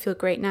sore, but I feel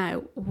great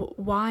now.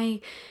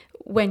 Why,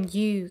 when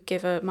you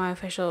give a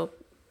myofascial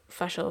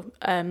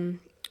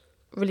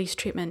release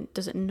treatment,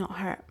 does it not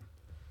hurt?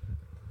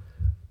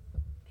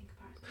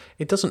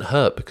 It doesn't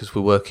hurt because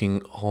we're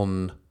working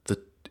on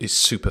it's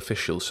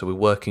superficial, so we're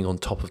working on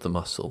top of the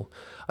muscle.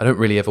 I don't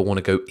really ever want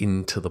to go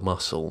into the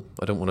muscle.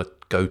 I don't want to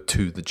go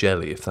to the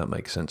jelly, if that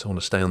makes sense. I want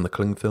to stay on the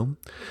cling film.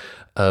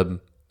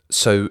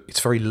 So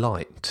it's very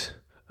light.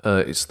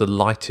 It's the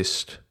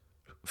lightest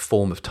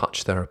form of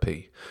touch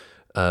therapy.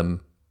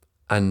 And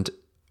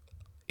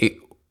it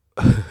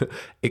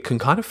it can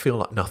kind of feel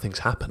like nothing's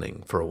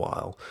happening for a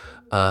while.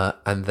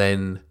 And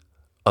then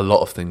a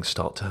lot of things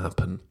start to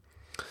happen.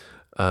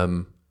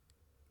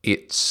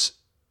 It's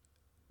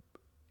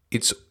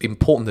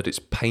important that it's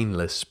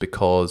painless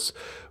because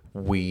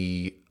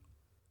we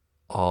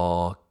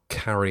are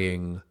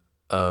carrying,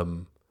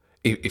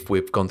 if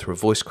we've gone through a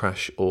voice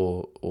crash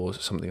or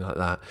something like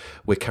that,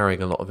 we're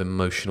carrying a lot of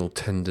emotional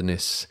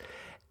tenderness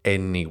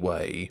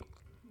anyway.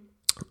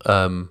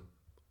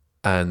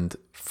 And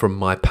from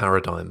my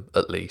paradigm,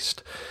 at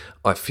least,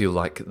 I feel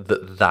like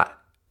that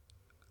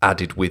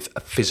added with a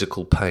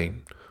physical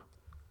pain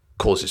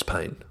causes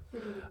pain.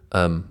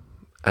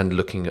 And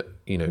looking at,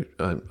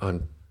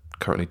 I'm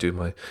currently doing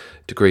my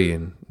degree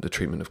in the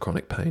treatment of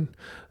chronic pain,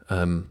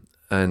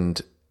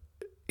 and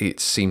it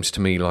seems to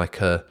me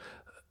like a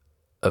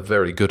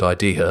very good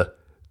idea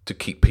to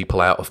keep people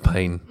out of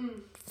pain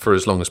for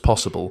as long as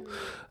possible.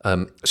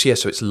 So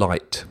it's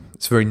light,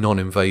 it's very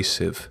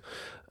non-invasive.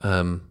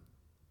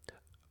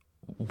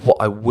 What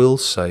I will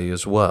say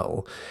as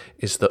well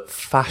is that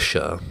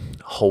fascia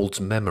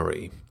holds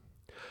memory.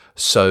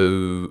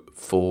 So,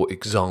 for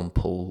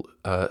example,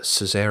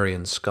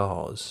 cesarean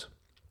scars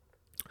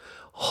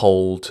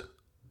hold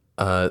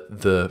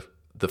the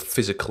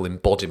physical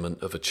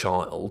embodiment of a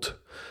child,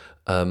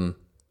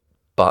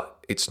 but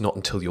it's not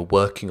until you're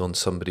working on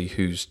somebody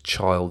whose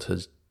child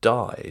has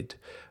died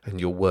and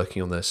you're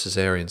working on their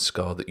cesarean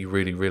scar that you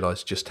really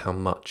realise just how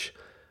much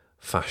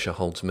fascia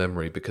holds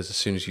memory, because as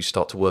soon as you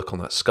start to work on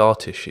that scar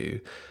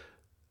tissue,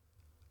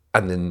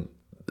 and then,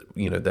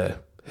 they're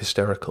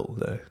hysterical,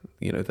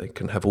 they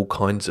can have all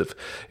kinds of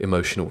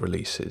emotional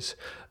releases.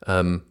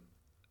 And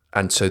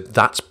so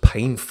that's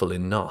painful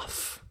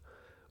enough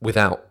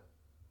without,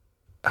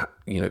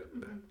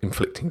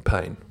 inflicting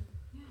pain.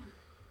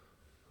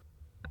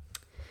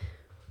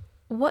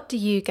 What do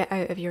you get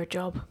out of your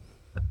job?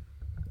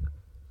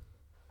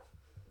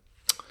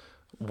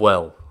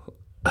 Well,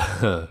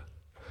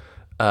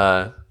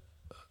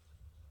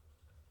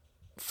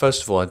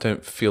 first of all, I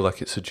don't feel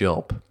like it's a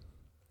job.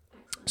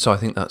 So I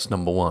think that's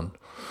number one.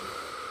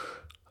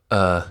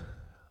 I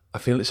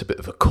feel it's a bit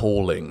of a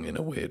calling in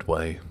a weird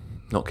way.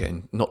 Not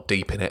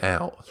deeping it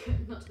out.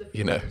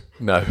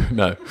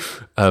 No.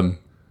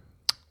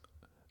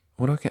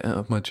 What do I get out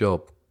of my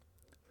job?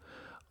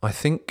 I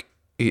think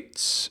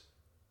it's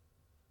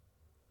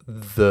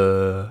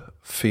the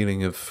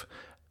feeling of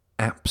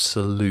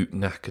absolute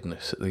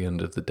knackeredness at the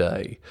end of the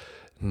day,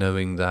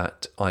 knowing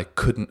that I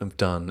couldn't have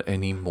done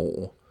any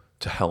more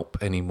to help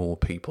any more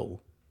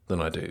people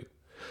than I do.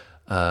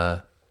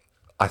 I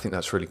think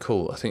that's really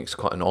cool. I think it's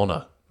quite an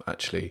honour,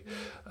 actually.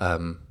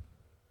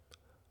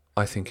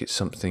 I think it's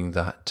something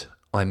that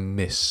I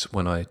miss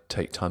when I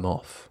take time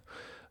off,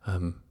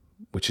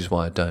 which is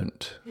why I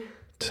don't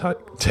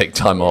take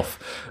time off,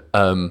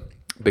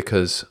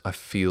 because I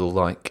feel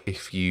like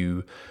if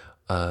you,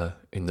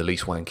 in the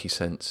least wanky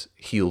sense,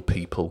 heal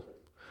people,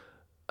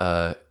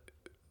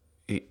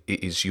 it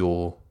is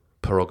your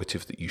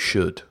prerogative that you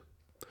should,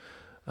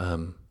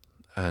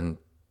 and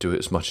do it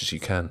as much as you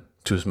can,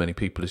 to as many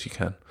people as you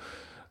can,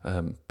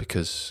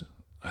 because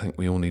I think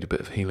we all need a bit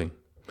of healing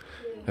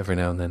every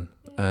now and then.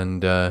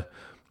 And,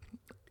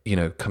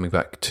 coming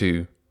back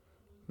to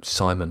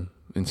Simon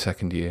in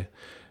second year,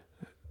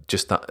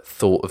 just that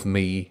thought of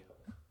me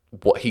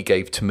what he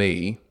gave to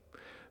me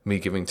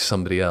giving to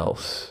somebody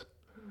else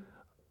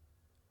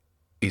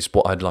is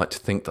what I'd like to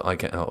think that I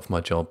get out of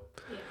my job.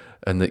 Yeah.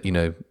 And that, you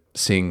know,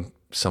 seeing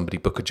somebody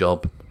book a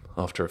job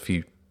after a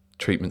few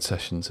treatment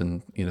sessions,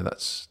 and, you know,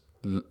 that's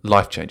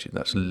life-changing.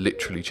 That's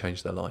literally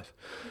changed their life.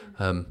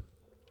 And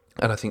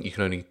I think you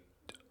can only,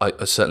 I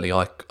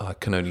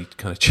can only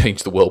kind of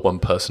change the world one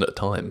person at a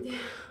time.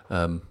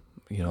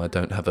 You know,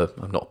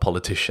 I'm not a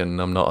politician.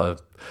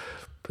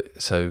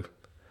 So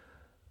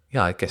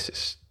yeah, I guess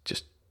it's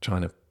just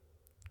trying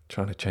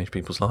to change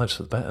people's lives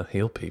for the better,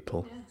 heal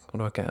people. Yeah. What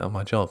do I get out of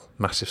my job?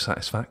 Massive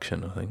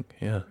satisfaction, I think.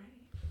 Yeah.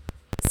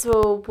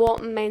 So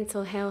what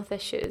mental health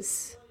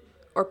issues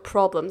or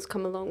problems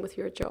come along with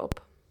your job?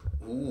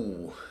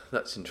 Ooh,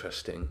 that's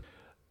interesting.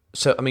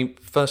 So, I mean,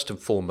 first and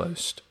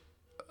foremost,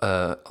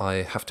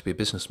 I have to be a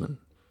businessman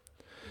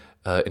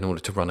in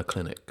order to run a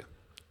clinic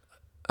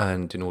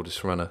and in order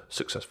to run a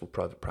successful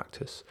private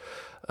practice.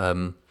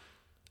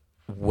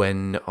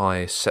 When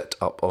I set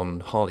up on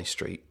Harley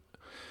Street,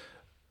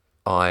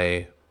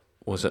 I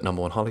was at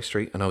number 1 Harley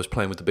Street and I was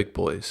playing with the big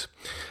boys,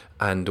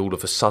 and all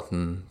of a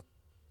sudden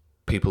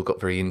people got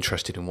very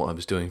interested in what I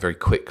was doing very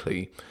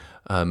quickly,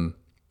 and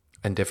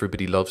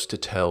everybody loves to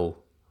tell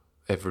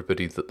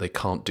everybody that they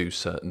can't do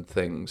certain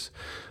things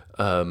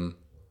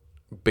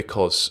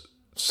because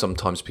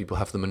sometimes people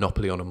have the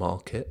monopoly on a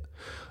market,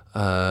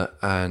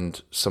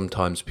 and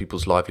sometimes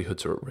people's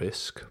livelihoods are at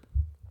risk.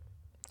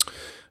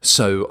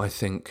 So I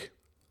think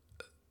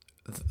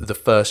the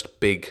first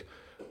big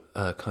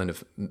kind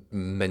of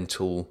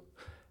mental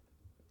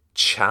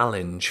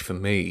challenge for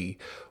me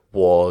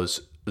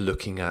was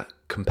looking at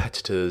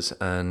competitors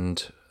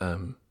and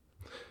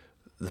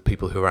the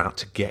people who are out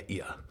to get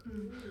you.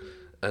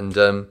 And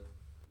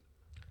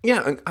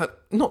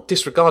not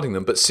disregarding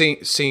them, but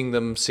seeing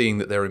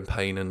that they're in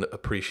pain and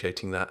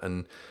appreciating that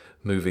and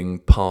moving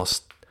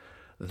past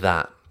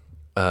that.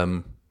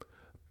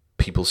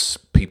 People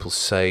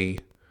say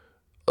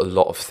a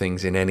lot of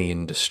things in any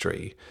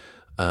industry,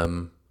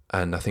 and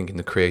I think in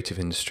the creative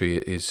industry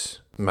it is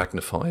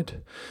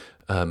magnified.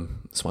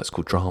 That's why it's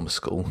called drama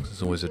school.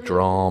 There's always a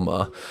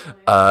drama,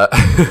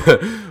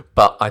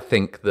 but I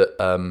think that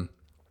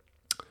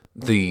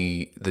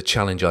the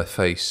challenge I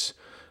face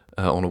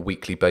on a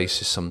weekly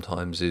basis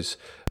sometimes is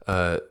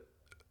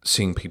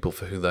seeing people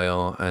for who they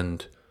are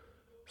and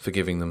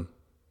forgiving them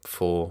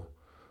for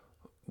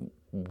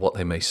what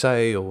they may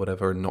say or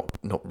whatever, and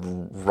not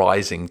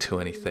rising to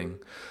anything.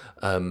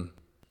 I'm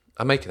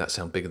making that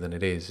sound bigger than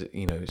it is.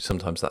 You know,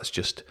 sometimes that's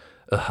just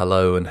a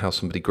hello and how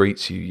somebody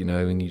greets you, you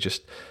know, and you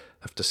just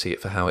have to see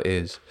it for how it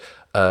is.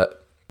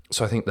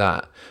 So I think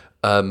that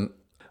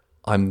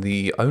I'm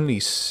the only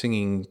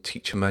singing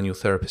teacher manual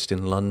therapist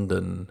in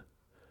London.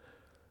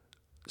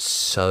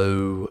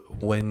 So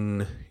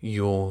when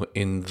you're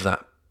in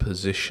that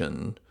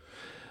position,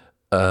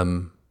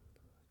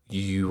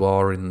 you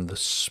are in the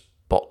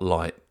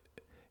spotlight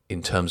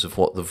in terms of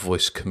what the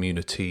voice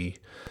community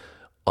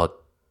are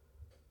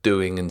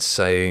doing and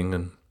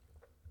saying,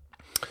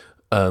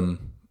 and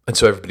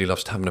so everybody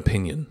loves to have an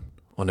opinion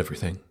on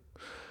everything.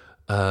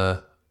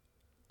 That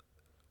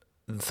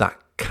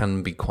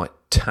can be quite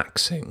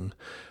taxing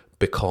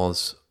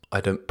because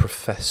I don't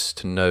profess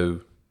to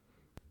know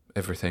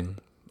everything.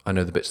 I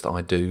know the bits that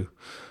I do.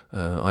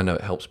 I know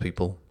it helps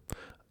people.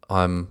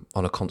 I'm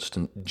on a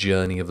constant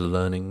journey of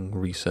learning,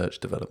 research,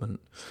 development.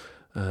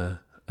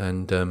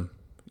 And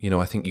you know,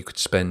 I think you could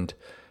spend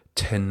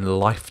 10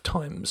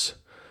 lifetimes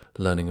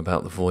learning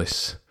about the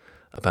voice,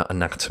 about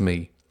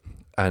anatomy,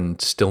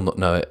 and still not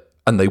know it.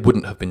 And they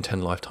wouldn't have been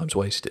 10 lifetimes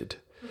wasted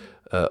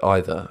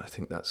either. I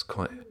think that's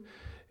quite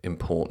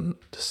important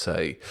to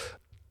say.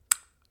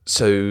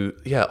 So,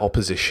 yeah,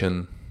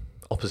 opposition.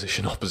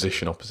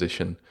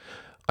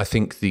 I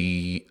think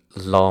the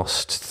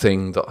last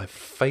thing that I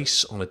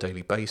face on a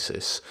daily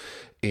basis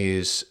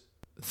is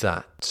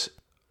that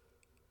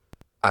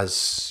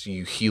as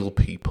you heal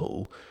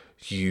people,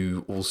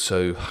 you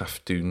also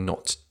have to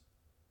not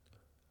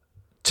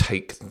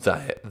take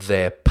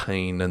their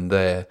pain and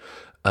their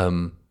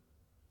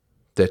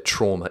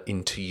trauma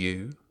into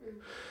you.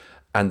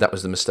 And that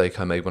was the mistake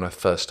I made when I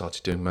first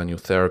started doing manual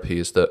therapy,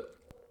 is that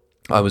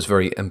I was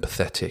very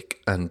empathetic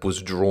and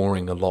was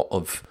drawing a lot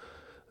of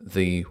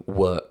the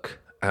work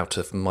out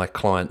of my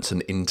clients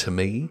and into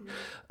me.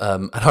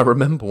 And I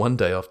remember one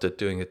day after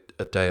doing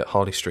a day at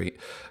Harley Street,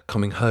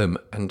 coming home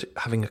and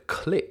having a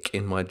click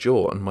in my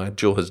jaw, and my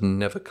jaw has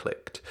never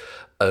clicked.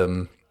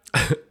 And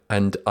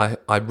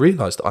I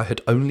realised I had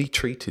only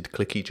treated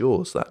clicky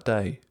jaws that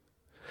day.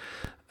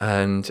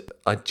 And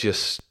I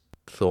just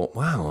thought,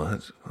 wow,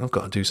 I've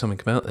got to do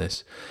something about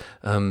this.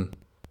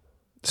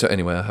 So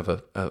anyway, I have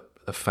a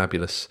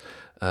fabulous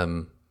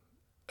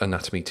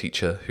anatomy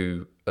teacher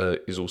who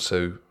is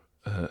also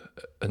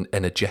an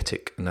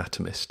energetic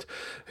anatomist,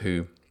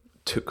 who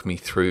took me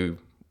through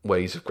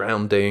ways of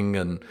grounding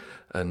and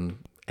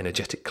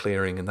energetic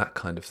clearing and that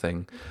kind of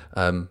thing,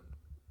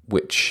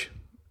 which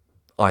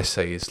I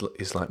say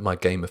is like my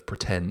game of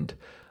pretend.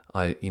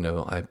 I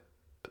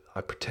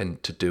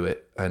pretend to do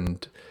it,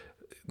 and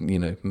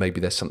maybe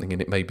there's something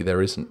in it, maybe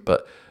there isn't.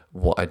 But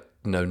what I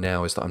know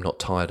now is that I'm not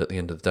tired at the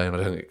end of the day, and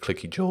I don't get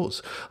clicky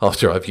jaws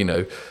after I've,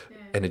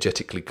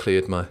 energetically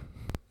cleared my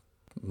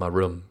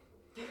room.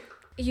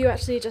 You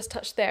actually just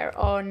touched there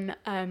on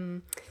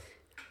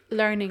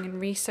learning and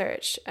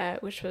research,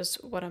 which was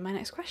one of my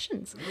next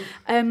questions.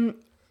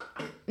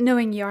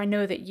 Knowing you, I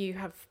know that you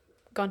have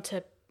gone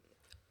to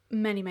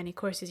many, many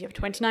courses. You have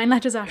 29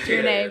 letters after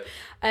your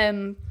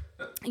name.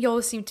 You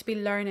always seem to be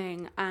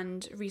learning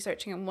and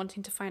researching and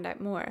wanting to find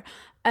out more.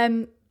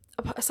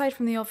 Aside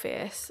from the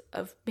obvious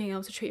of being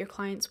able to treat your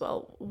clients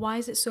well, why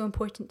is it so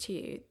important to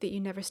you that you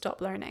never stop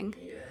learning?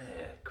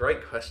 Yeah,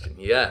 great question.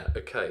 Yeah,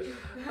 okay.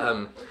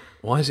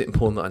 Why is it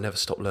important that I never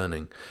stop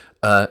learning?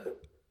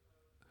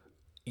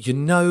 You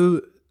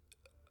know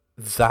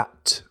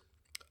that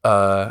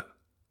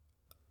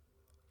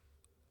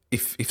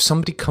if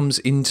somebody comes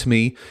into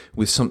me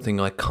with something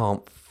I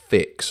can't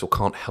fix or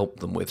can't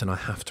help them with and I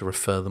have to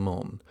refer them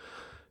on,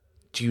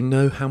 do you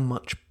know how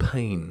much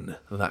pain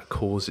that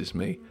causes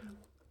me?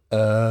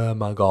 Oh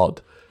my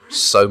God,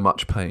 so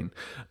much pain.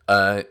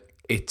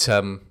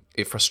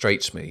 It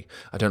frustrates me.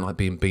 I don't like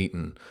being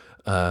beaten.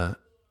 I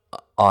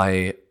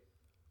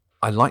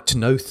like to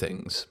know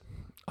things.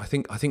 I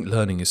think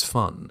learning is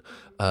fun.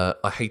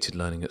 I hated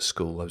learning at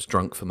school. I was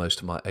drunk for most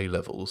of my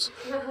A-levels,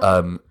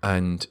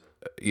 and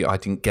I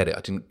didn't get it.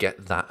 I didn't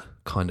get that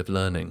kind of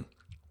learning.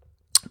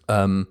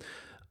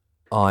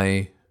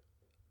 I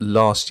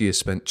last year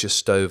spent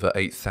just over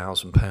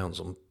 £8,000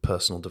 on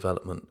personal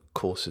development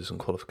courses and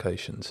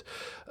qualifications,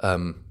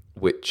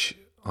 which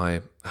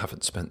I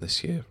haven't spent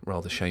this year,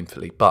 rather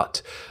shamefully.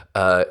 But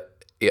I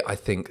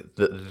think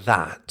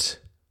that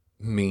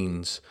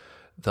means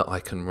that I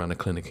can run a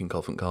clinic in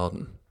Covent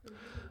Garden.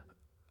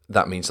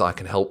 That means that I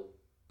can help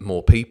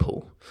more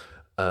people.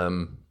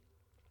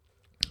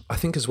 I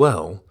think as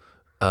well,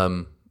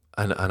 and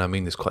I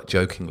mean this quite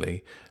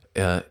jokingly,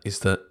 is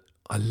that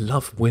I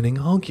love winning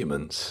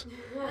arguments.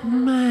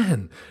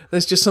 Man,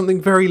 there's just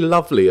something very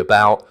lovely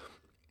about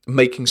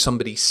making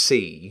somebody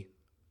see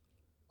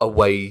a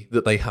way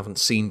that they haven't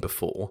seen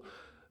before,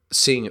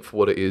 seeing it for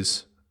what it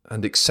is,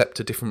 and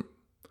accept a different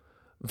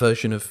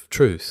version of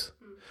truth.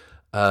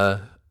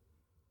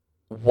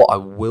 What I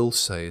will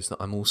say is that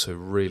I'm also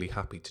really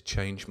happy to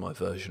change my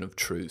version of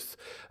truth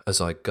as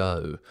I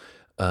go,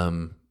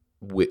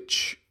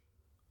 which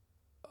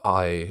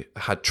I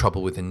had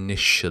trouble with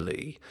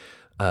initially,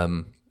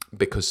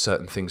 because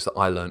certain things that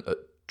I learned at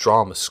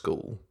drama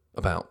school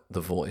about the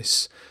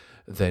voice,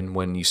 then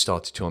when you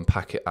started to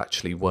unpack it,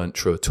 actually weren't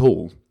true at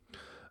all.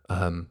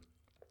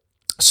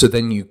 So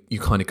then you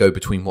kind of go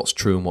between what's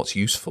true and what's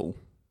useful.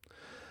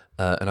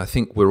 And I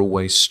think we're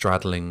always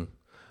straddling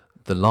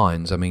the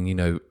lines. I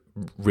mean,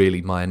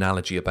 really my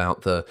analogy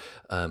about the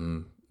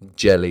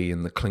jelly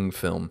and the cling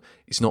film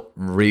is not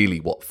really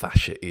what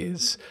fascia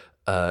is.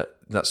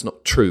 That's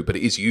not true, but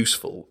it is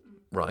useful,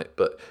 right?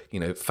 But,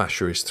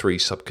 fascia is 3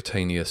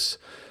 subcutaneous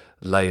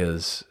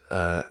layers,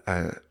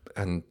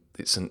 and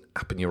it's an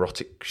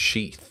aponeurotic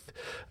sheath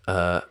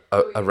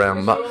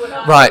around...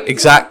 Right,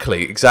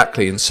 exactly.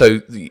 And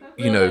so,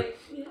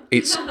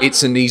 it's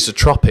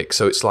anisotropic,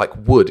 so it's like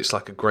wood, it's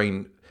like a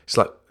grain, it's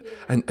like...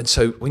 And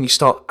so when you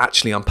start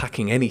actually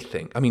unpacking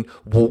anything, I mean,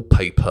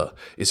 wallpaper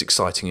is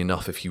exciting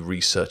enough if you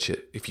research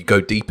it, if you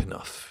go deep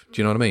enough. Do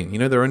you know what I mean?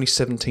 There are only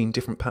 17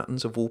 different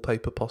patterns of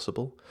wallpaper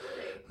possible.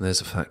 There's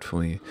a fact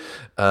for you.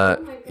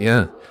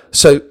 Yeah.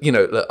 So,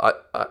 look,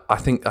 I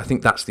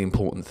think that's the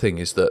important thing,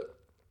 is that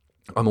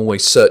I'm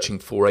always searching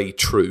for a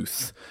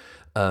truth,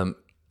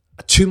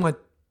 to my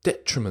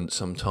detriment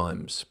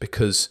sometimes,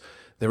 because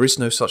there is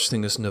no such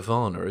thing as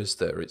nirvana, is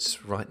there?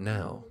 It's right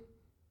now.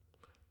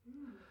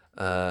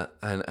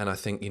 And I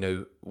think,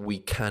 we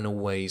can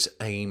always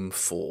aim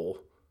for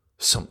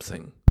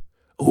something.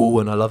 Oh,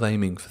 and I love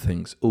aiming for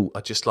things. Oh,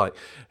 I just like,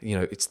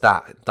 it's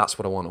that's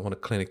what I want. I want a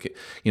clinic.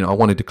 I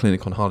wanted a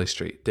clinic on Harley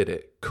Street. Did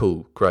it.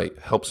 Cool. Great.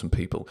 Helped some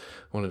people.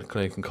 I wanted a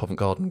clinic in Covent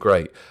Garden.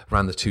 Great.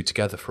 Ran the two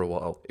together for a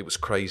while. It was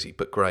crazy,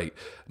 but great.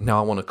 Now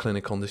I want a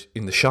clinic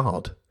in the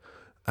Shard.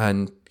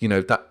 And,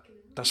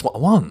 that's what I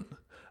want.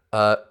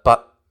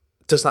 But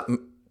does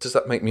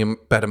that make me a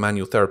better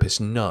manual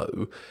therapist?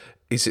 No.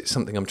 Is it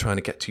something I'm trying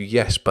to get to?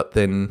 Yes, but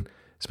then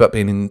it's about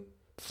being in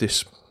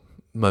this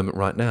moment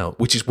right now,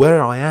 which is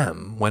where I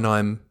am when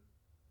I'm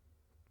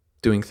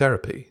doing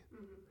therapy.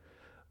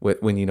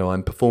 When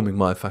I'm performing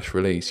myofascial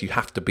release, you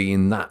have to be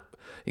in that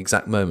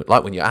exact moment.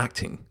 Like when you're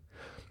acting,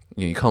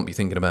 you can't be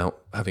thinking about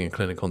having a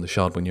clinic on the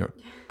Shard when you're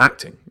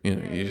acting. You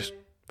just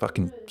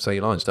fucking say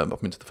your lines, don't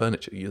bump into the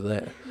furniture. You're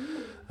there.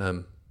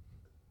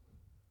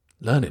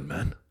 Learning,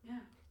 man.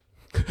 Yeah.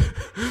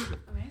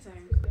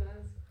 Amazing.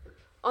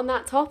 On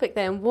that topic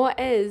then, what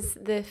is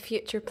the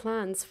future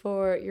plans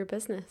for your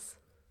business?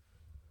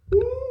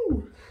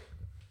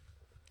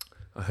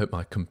 I hope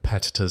my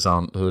competitors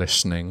aren't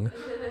listening.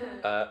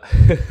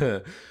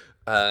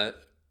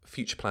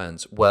 Future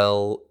plans.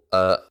 Well,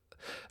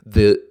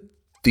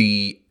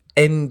 the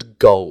end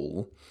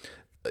goal,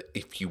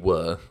 if you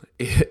were,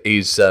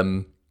 is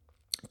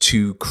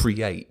to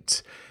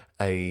create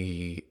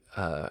a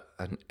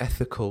an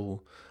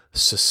ethical,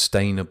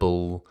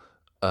 sustainable,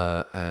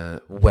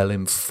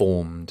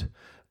 well-informed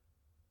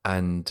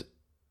and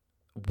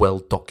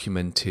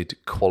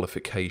well-documented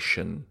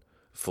qualification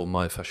for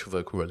myofascial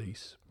vocal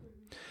release,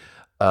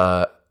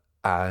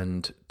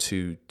 and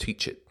to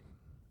teach it,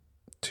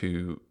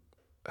 to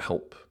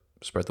help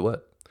spread the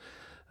word,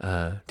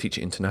 teach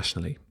it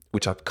internationally,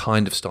 which I've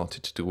kind of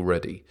started to do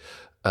already,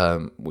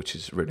 which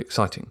is really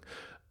exciting.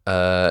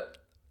 I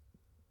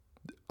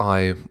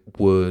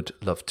would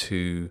love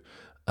to,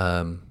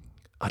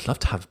 I'd love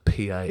to have a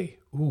PA.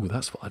 Ooh,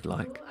 that's what I'd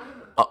like.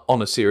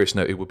 On a serious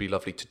note, it would be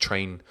lovely to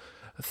train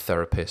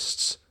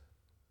therapists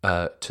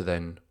to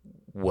then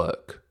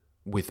work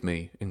with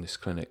me in this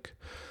clinic.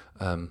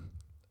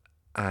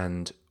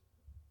 And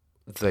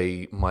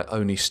my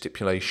only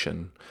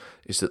stipulation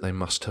is that they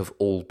must have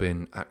all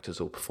been actors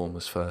or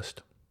performers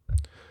first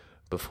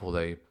before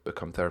they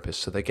become therapists,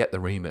 so they get the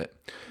remit.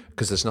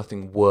 Because there's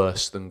nothing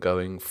worse than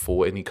going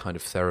for any kind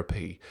of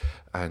therapy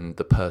and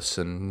the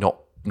person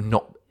not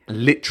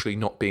literally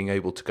not being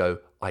able to go,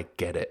 I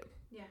get it.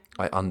 Yeah.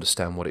 I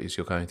understand what it is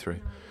you're going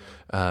through.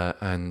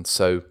 And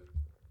so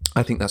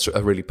I think that's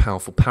a really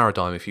powerful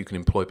paradigm if you can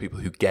employ people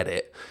who get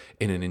it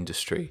in an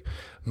industry.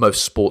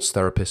 Most sports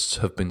therapists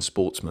have been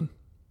sportsmen.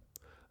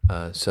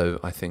 So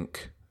I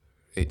think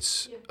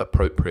it's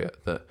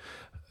appropriate that,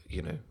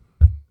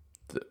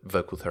 that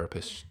vocal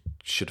therapists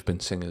should have been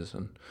singers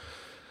and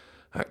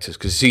actors,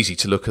 because it's easy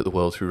to look at the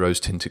world through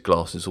rose-tinted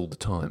glasses all the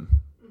time.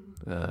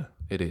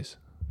 It is.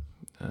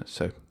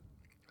 So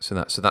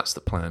that's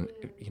the plan.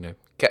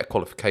 Get a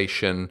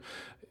qualification,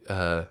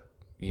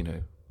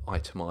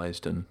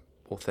 itemized and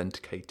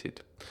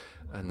authenticated,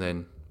 and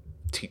then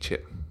teach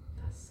it.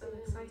 That's so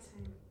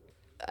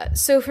exciting.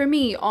 So for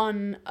me,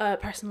 on a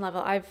personal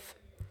level, I've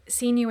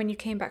seen you when you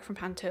came back from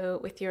Panto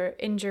with your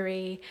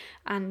injury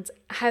and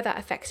how that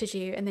affected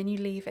you, and then you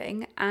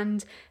leaving.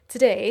 And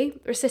today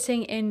we're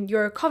sitting in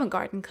your Covent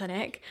Garden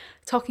clinic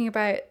talking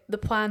about the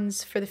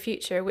plans for the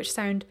future, which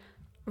sound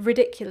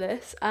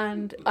ridiculous,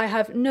 and I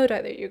have no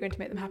doubt that you're going to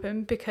make them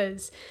happen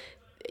because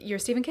you're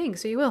Stephen King,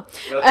 so you will.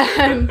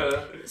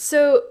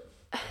 So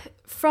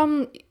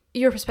from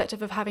your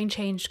perspective of having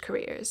changed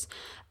careers,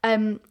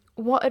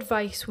 what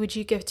advice would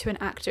you give to an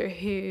actor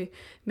who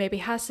maybe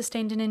has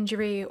sustained an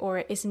injury, or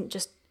it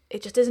just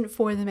isn't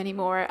for them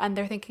anymore, and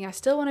they're thinking, I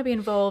still want to be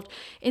involved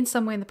in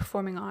some way in the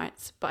performing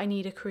arts, but I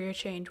need a career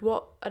change?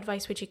 What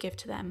advice would you give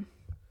to them?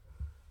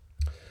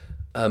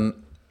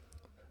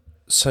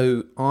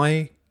 So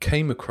I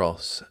came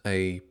across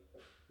a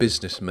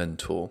business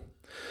mentor,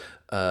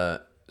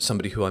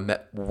 somebody who I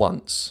met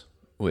once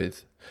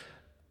with,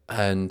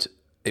 and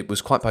it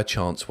was quite by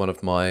chance. One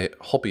of my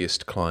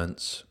hobbyist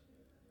clients,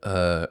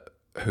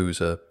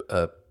 who's a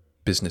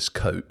business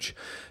coach,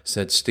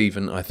 said,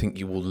 Stephen, I think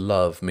you will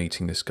love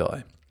meeting this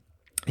guy.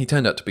 He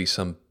turned out to be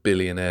some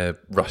billionaire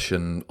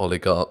Russian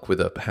oligarch with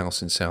a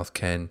house in South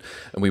Ken,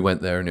 and we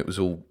went there and it was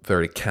all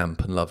very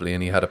camp and lovely,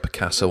 and he had a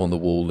Picasso on the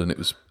wall and it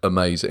was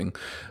amazing.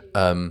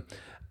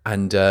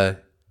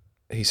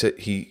 He said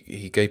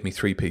he gave me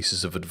 3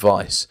 pieces of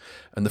advice,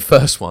 and the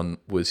first one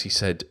was, he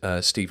said,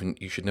 Stephen,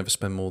 you should never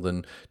spend more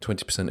than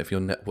 20% of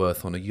your net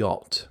worth on a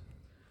yacht.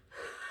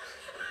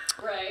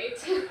 Right.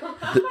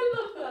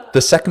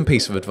 The second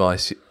piece of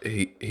advice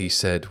he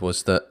said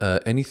was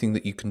that anything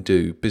that you can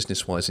do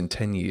business-wise in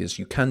 10 years,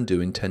 you can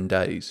do in 10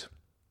 days.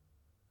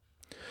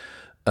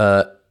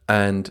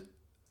 And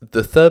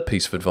the third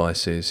piece of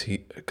advice is,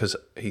 because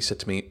he said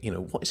to me,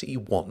 what is it you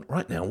want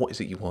right now? What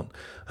is it you want?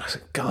 And I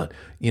said, God,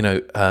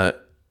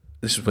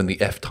 this is when the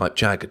F-Type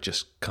Jag had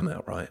just come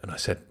out, right? And I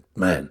said,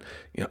 man,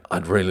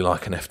 I'd really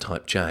like an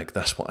F-Type Jag.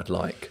 That's what I'd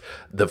like.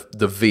 The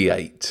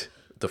V8,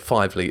 the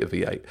 5-litre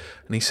V8.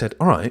 And he said,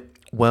 all right,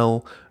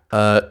 well,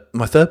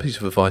 my third piece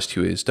of advice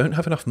to you is, don't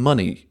have enough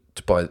money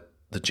to buy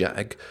the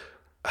Jag.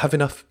 Have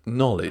enough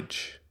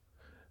knowledge,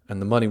 and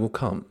the money will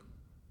come.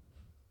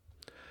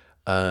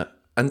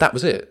 And that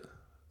was it.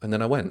 And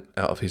then I went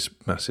out of his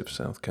massive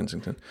South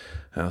Kensington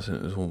house, and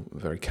it was all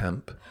very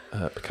camp.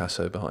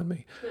 Picasso behind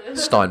me,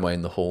 Steinway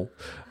in the hall.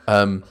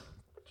 And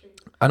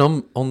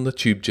on the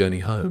tube journey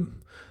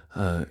home,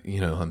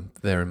 I'm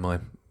there in my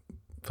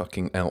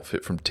fucking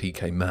outfit from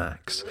TK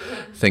Maxx,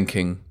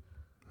 thinking,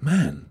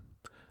 man,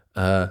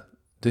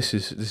 this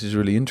is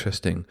really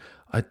interesting.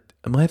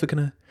 Am I ever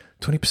gonna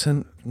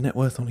 20% net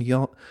worth on a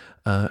yacht?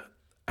 And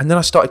then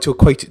I started to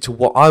equate it to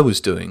what I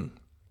was doing.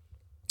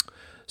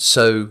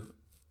 So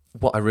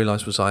what I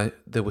realised was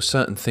there were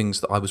certain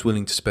things that I was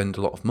willing to spend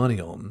a lot of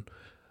money on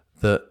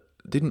that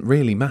didn't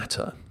really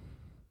matter.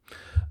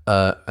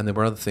 And there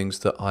were other things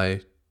that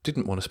I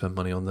didn't want to spend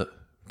money on that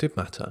did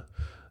matter.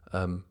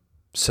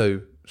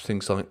 So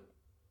things like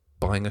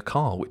buying a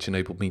car, which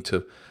enabled me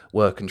to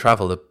work and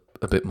travel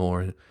a bit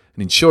more and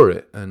insure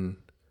it, and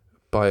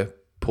buy a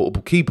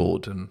portable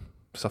keyboard and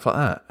stuff like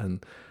that,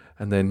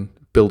 and then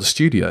build a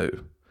studio,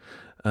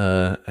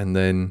 and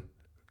then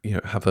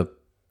have a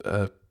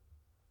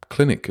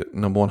clinic at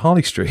number 1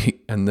 Harley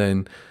Street, and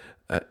then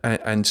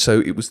and so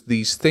it was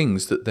these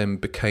things that then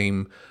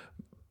became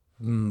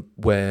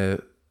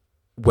where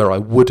where I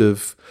would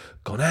have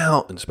gone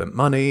out and spent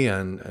money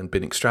and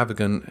been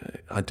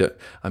extravagant.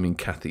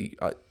 Cathy,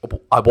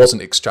 I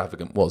wasn't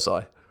extravagant, was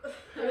I?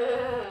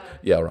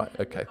 Yeah, right,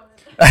 okay.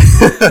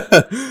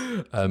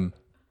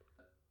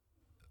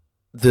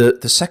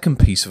 The second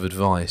piece of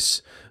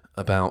advice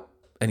about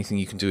anything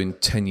you can do in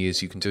 10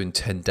 years, you can do in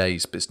 10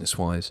 days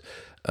business-wise,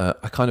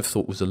 I kind of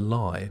thought was a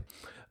lie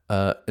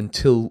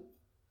until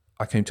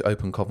I came to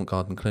open Covent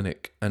Garden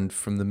Clinic. And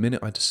from the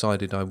minute I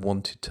decided I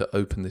wanted to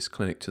open this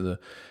clinic to the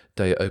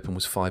day it opened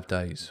was 5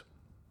 days.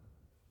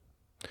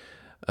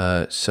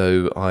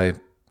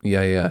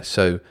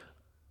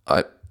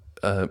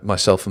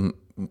 Myself and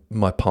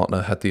my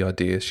partner had the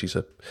idea. She's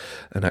an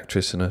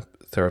actress and a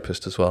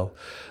therapist as well.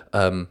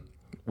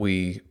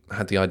 We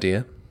had the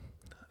idea,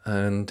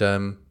 and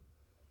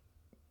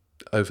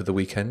over the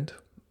weekend,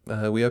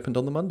 we opened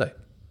on the Monday.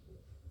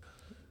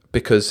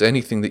 Because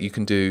anything that you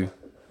can do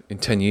in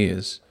 10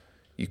 years,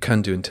 you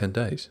can do in 10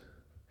 days.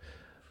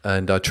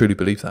 And I truly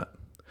believe that.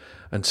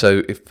 And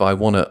so if I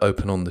want to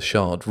open on the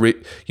Shard,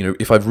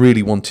 if I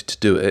really wanted to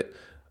do it,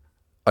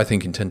 I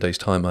think in 10 days'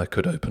 time I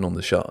could open on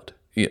the Shard.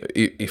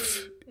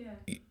 If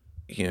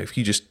you're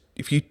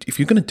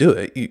going to do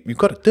it, you've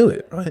got to do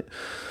it, right?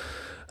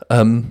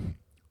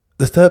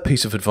 The third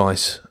piece of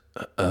advice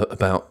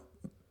about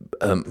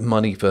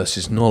money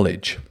versus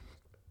knowledge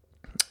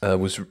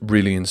was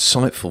really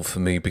insightful for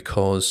me,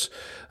 because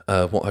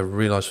what I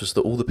realised was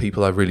that all the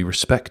people I really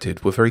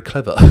respected were very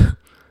clever.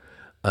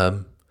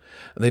 And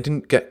they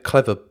didn't get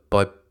clever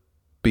by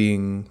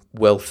being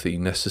wealthy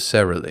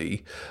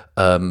necessarily.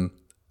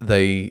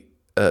 Certainly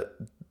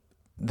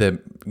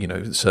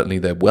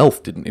their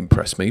wealth didn't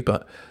impress me,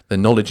 but their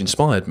knowledge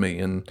inspired me.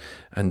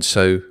 And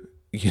so,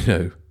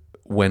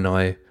 when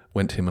I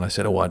went to him and I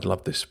said, "Oh, I'd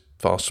love this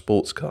fast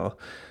sports car,"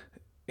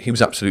 he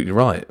was absolutely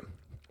right.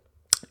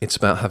 It's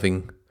about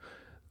having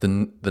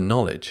the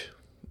knowledge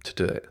to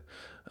do it.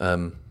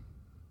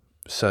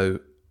 So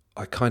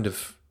I kind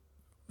of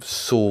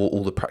saw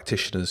all the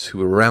practitioners who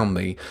were around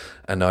me,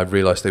 and I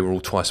realised they were all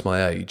twice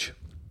my age,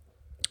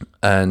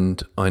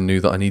 and I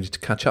knew that I needed to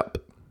catch up.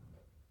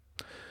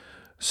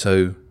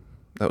 So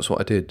that was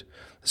what I did.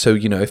 So,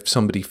 if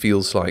somebody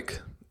feels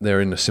like they're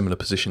in a similar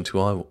position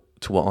to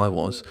what I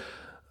was,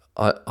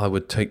 I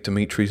would take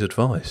Dimitri's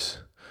advice.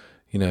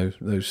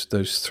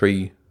 Those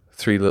three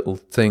little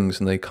things,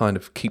 and they kind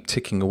of keep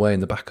ticking away in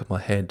the back of my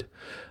head.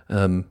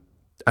 And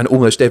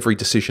almost every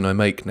decision I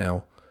make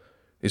now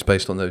is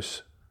based on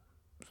those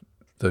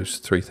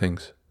three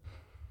things.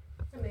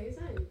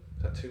 Amazing.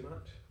 Is that too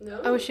much?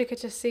 No. I wish you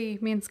could just see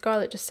me and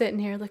Scarlett just sitting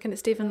here looking at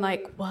Stephen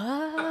like, what?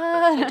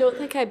 I don't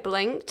think I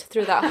blinked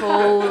through that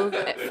whole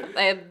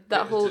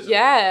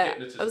yeah.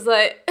 I was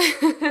like,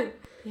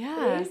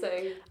 yeah.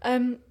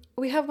 Amazing.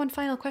 We have one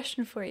final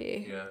question for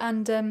you. Yeah.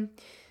 And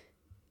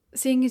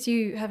seeing as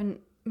you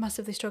haven't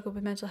massively struggled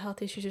with mental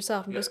health issues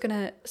yourself, I'm just going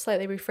to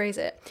slightly rephrase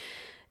it.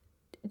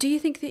 Do you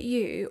think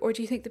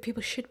that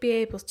people should be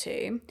able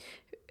to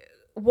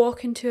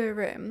walk into a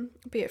room,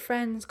 be it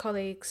friends,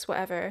 colleagues,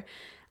 whatever,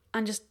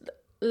 and just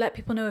let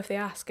people know if they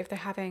ask if they're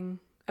having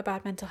a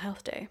bad mental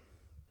health day?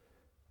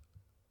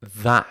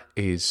 That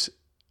is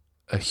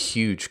a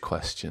huge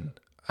question,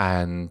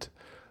 and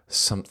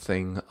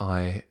something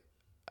I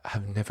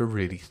have never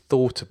really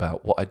thought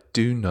about. What I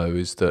do know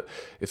is that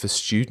if a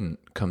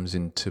student comes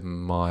into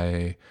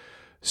my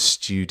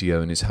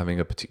studio and is having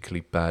a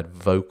particularly bad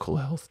vocal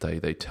health day,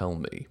 they tell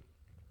me.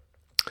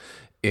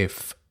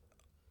 If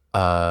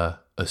a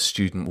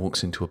student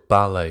walks into a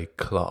ballet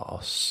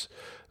class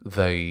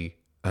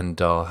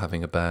and are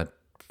having a bad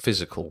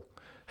physical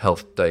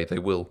health day, they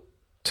will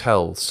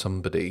tell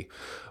somebody.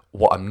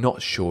 What I'm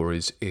not sure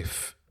is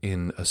if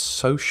in a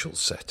social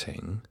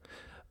setting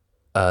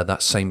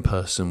that same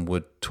person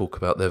would talk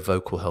about their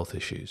vocal health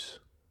issues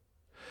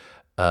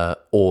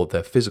or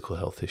their physical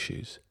health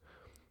issues.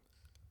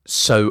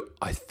 So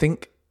I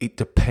think it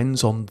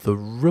depends on the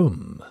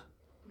room,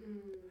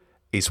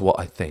 is what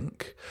I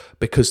think.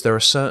 Because there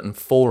are certain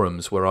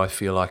forums where I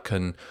feel I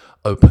can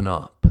open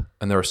up,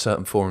 and there are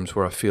certain forums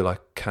where I feel I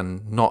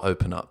can not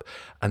open up.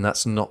 And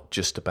that's not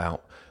just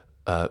about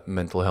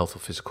mental health or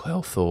physical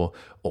health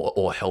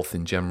or health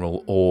in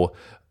general, or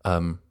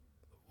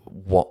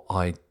what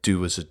I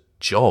do as a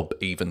job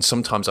even.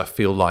 Sometimes I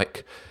feel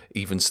like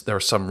even there are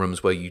some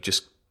rooms where you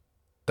just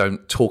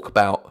don't talk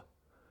about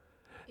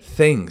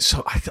things.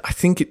 So I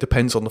think it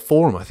depends on the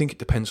forum. I think it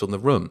depends on the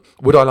room.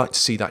 Would I like to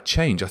see that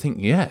change? I think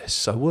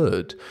yes, I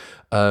would,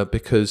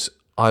 because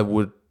I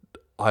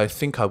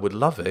think I would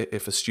love it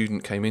if a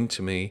student came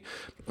into me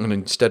and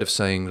instead of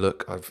saying,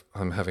 "Look,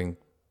 I'm having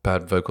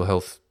bad vocal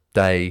health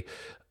day,"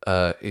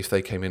 if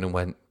they came in and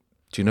went,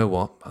 "Do you know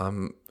what?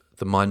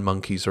 The mind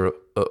monkeys are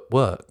at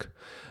work."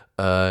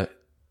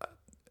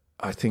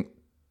 I think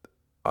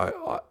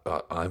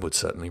I would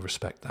certainly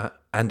respect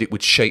that, and it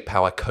would shape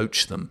how I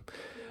coach them.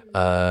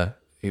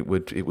 It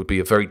would be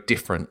a very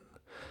different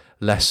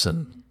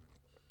lesson.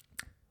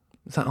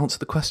 Does that answer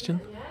the question?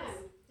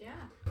 Yeah.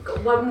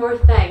 Got one more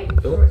thing.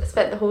 Oh.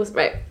 Spent the whole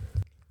right.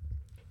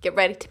 Get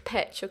ready to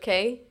pitch,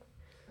 okay?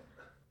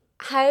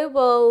 How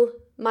will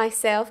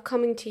myself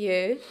coming to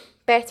you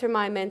better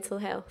my mental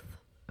health?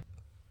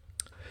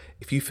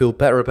 If you feel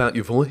better about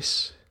your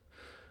voice,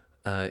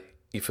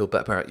 you feel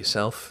better about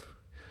yourself,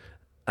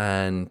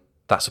 and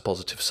that's a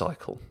positive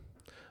cycle.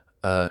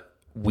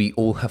 We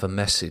all have a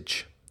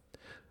message.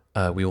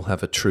 We all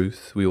have a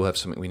truth. We all have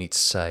something we need to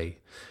say.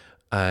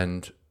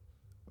 And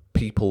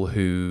people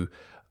who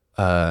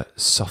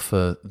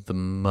suffer the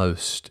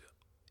most,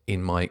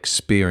 in my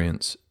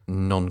experience,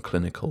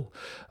 non-clinical,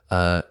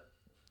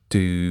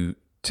 do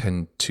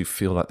tend to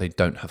feel like they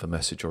don't have a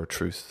message or a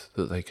truth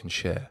that they can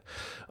share.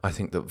 I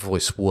think that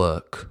voice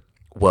work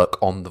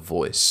on the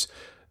voice,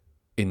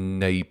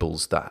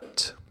 enables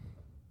that.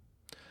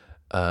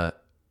 I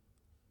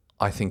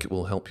think it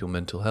will help your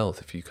mental health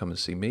if you come and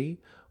see me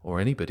or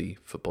anybody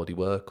for body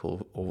work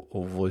or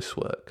voice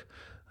work,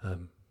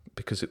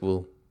 because it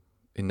will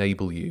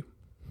enable you.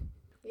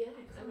 Yeah,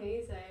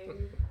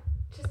 amazing.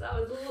 Just that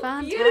was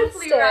Fantastic.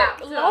 beautifully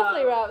wrapped up.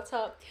 Lovely wrapped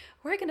up.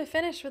 We're going to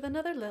finish with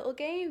another little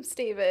game,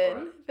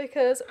 Stephen,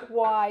 because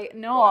why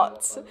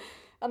not?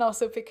 And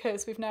also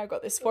because we've now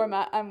got this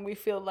format and we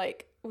feel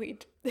like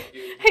we'd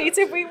hate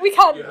it. We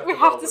can't. We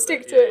have to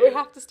stick to it. We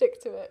have to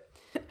stick to it.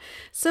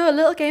 So a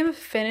little game of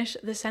finish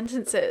the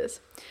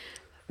sentences.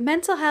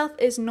 Mental health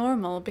is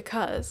normal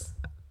because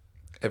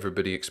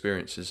Everybody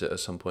experiences it at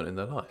some point in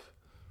their life.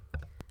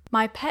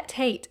 my pet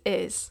hate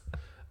is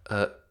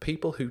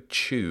People who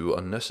chew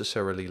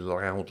unnecessarily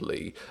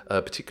loudly,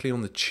 particularly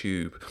on the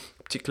tube,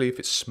 particularly if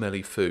it's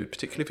smelly food,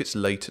 particularly if it's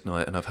late at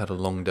night and I've had a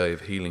long day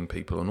of healing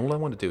people, and all I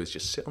want to do is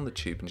just sit on the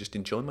tube and just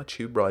enjoy my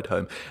tube ride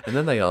home, and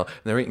then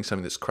they're eating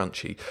something that's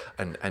crunchy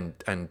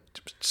and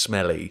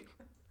smelly.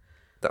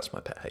 That's my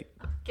pet hate.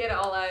 Get it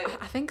all out.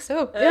 I think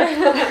so.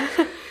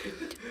 Yeah.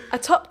 A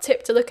top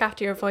tip to look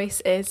after your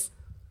voice is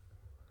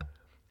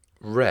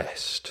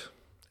Rest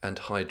and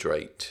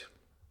hydrate.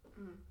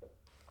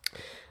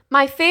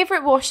 My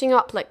favourite washing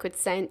up liquid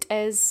scent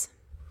is...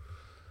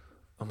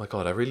 Oh my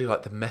God, I really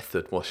like the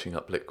Method washing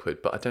up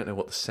liquid, but I don't know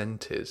what the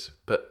scent is.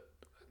 But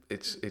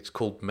it's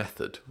called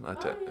Method. I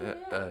don't.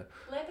 Lebanese?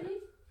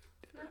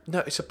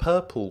 No, it's a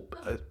purple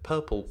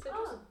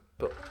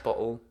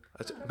bottle.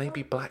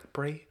 Maybe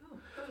blackberry.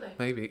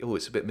 Maybe. Oh,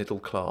 it's a bit middle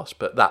class,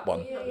 but that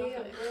one.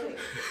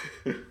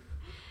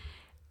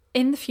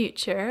 in the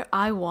future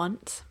I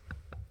want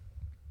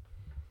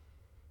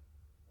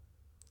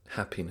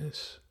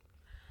Happiness.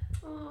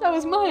 that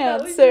was my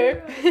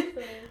answer.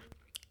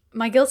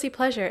 My guilty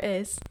pleasure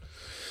is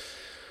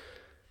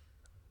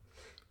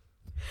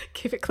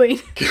keep it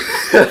clean.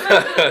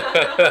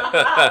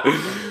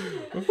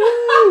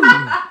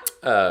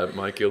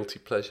 My guilty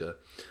pleasure.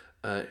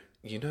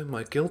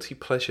 My guilty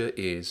pleasure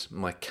is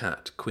my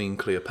cat, Queen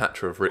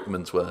Cleopatra of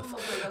Rickmansworth,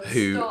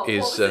 who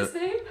is What's his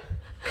name?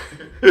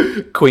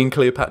 Queen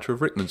Cleopatra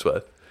of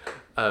Rickmansworth.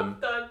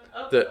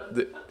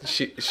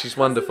 She's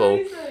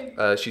wonderful.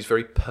 She's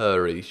very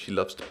purry. She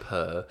loves to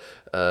purr,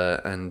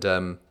 and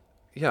I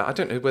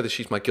don't know whether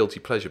she's my guilty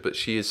pleasure, but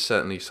she is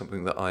certainly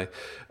something that I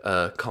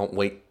can't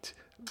wait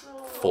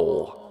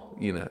for.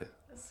 You know.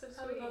 That's so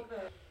sweet.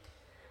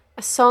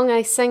 A song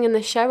I sing in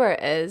the shower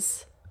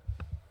is...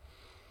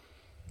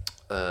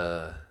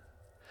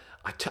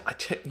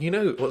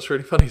 what's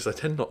really funny is I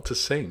tend not to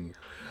sing,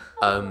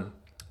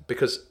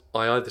 because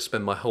I either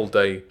spend my whole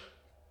day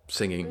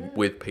singing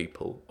with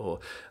people, or,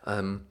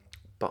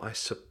 but I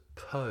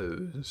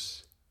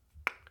suppose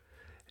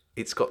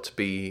it's got to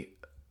be,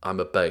 I'm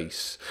a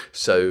bass,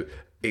 so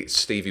it's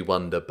Stevie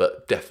Wonder,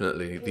 but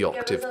definitely the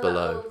octave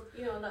below.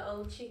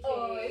 Little cheeky...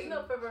 Oh, it's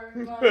not for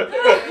very much.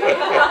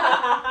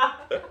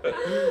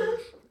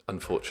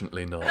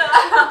 Unfortunately not.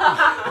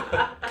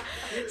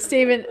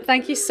 Stephen,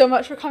 thank you so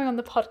much for coming on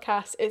the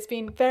podcast. It's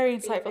been very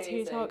insightful to hear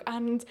you talk,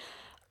 and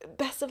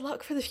best of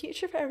luck for the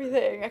future for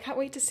everything. I can't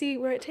wait to see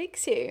where it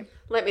takes you.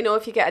 Let me know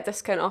if you get a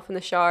discount off in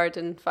the Shard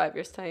in 5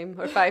 years' time,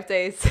 or 5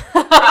 days.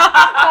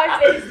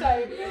 5 days'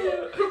 time.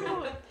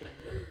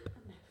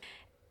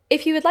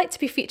 If you would like to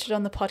be featured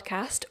on the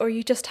podcast, or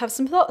you just have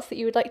some thoughts that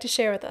you would like to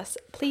share with us,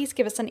 please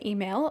give us an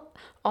email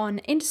on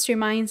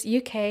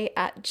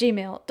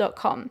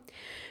industrymindsuk@gmail.com.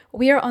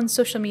 We are on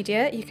social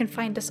media. You can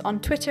find us on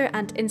Twitter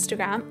and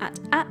Instagram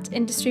at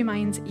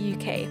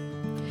industrymindsuk.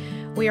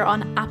 We are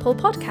on Apple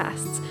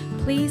Podcasts.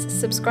 Please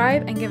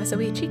subscribe and give us a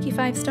wee cheeky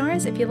 5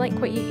 stars if you like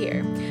what you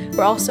hear.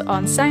 We're also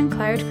on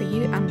SoundCloud for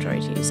you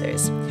Android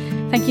users.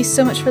 Thank you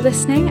so much for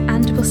listening,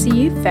 and we'll see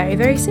you very,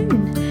 very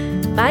soon.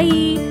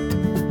 Bye!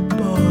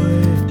 Bye.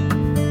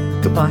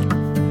 Goodbye.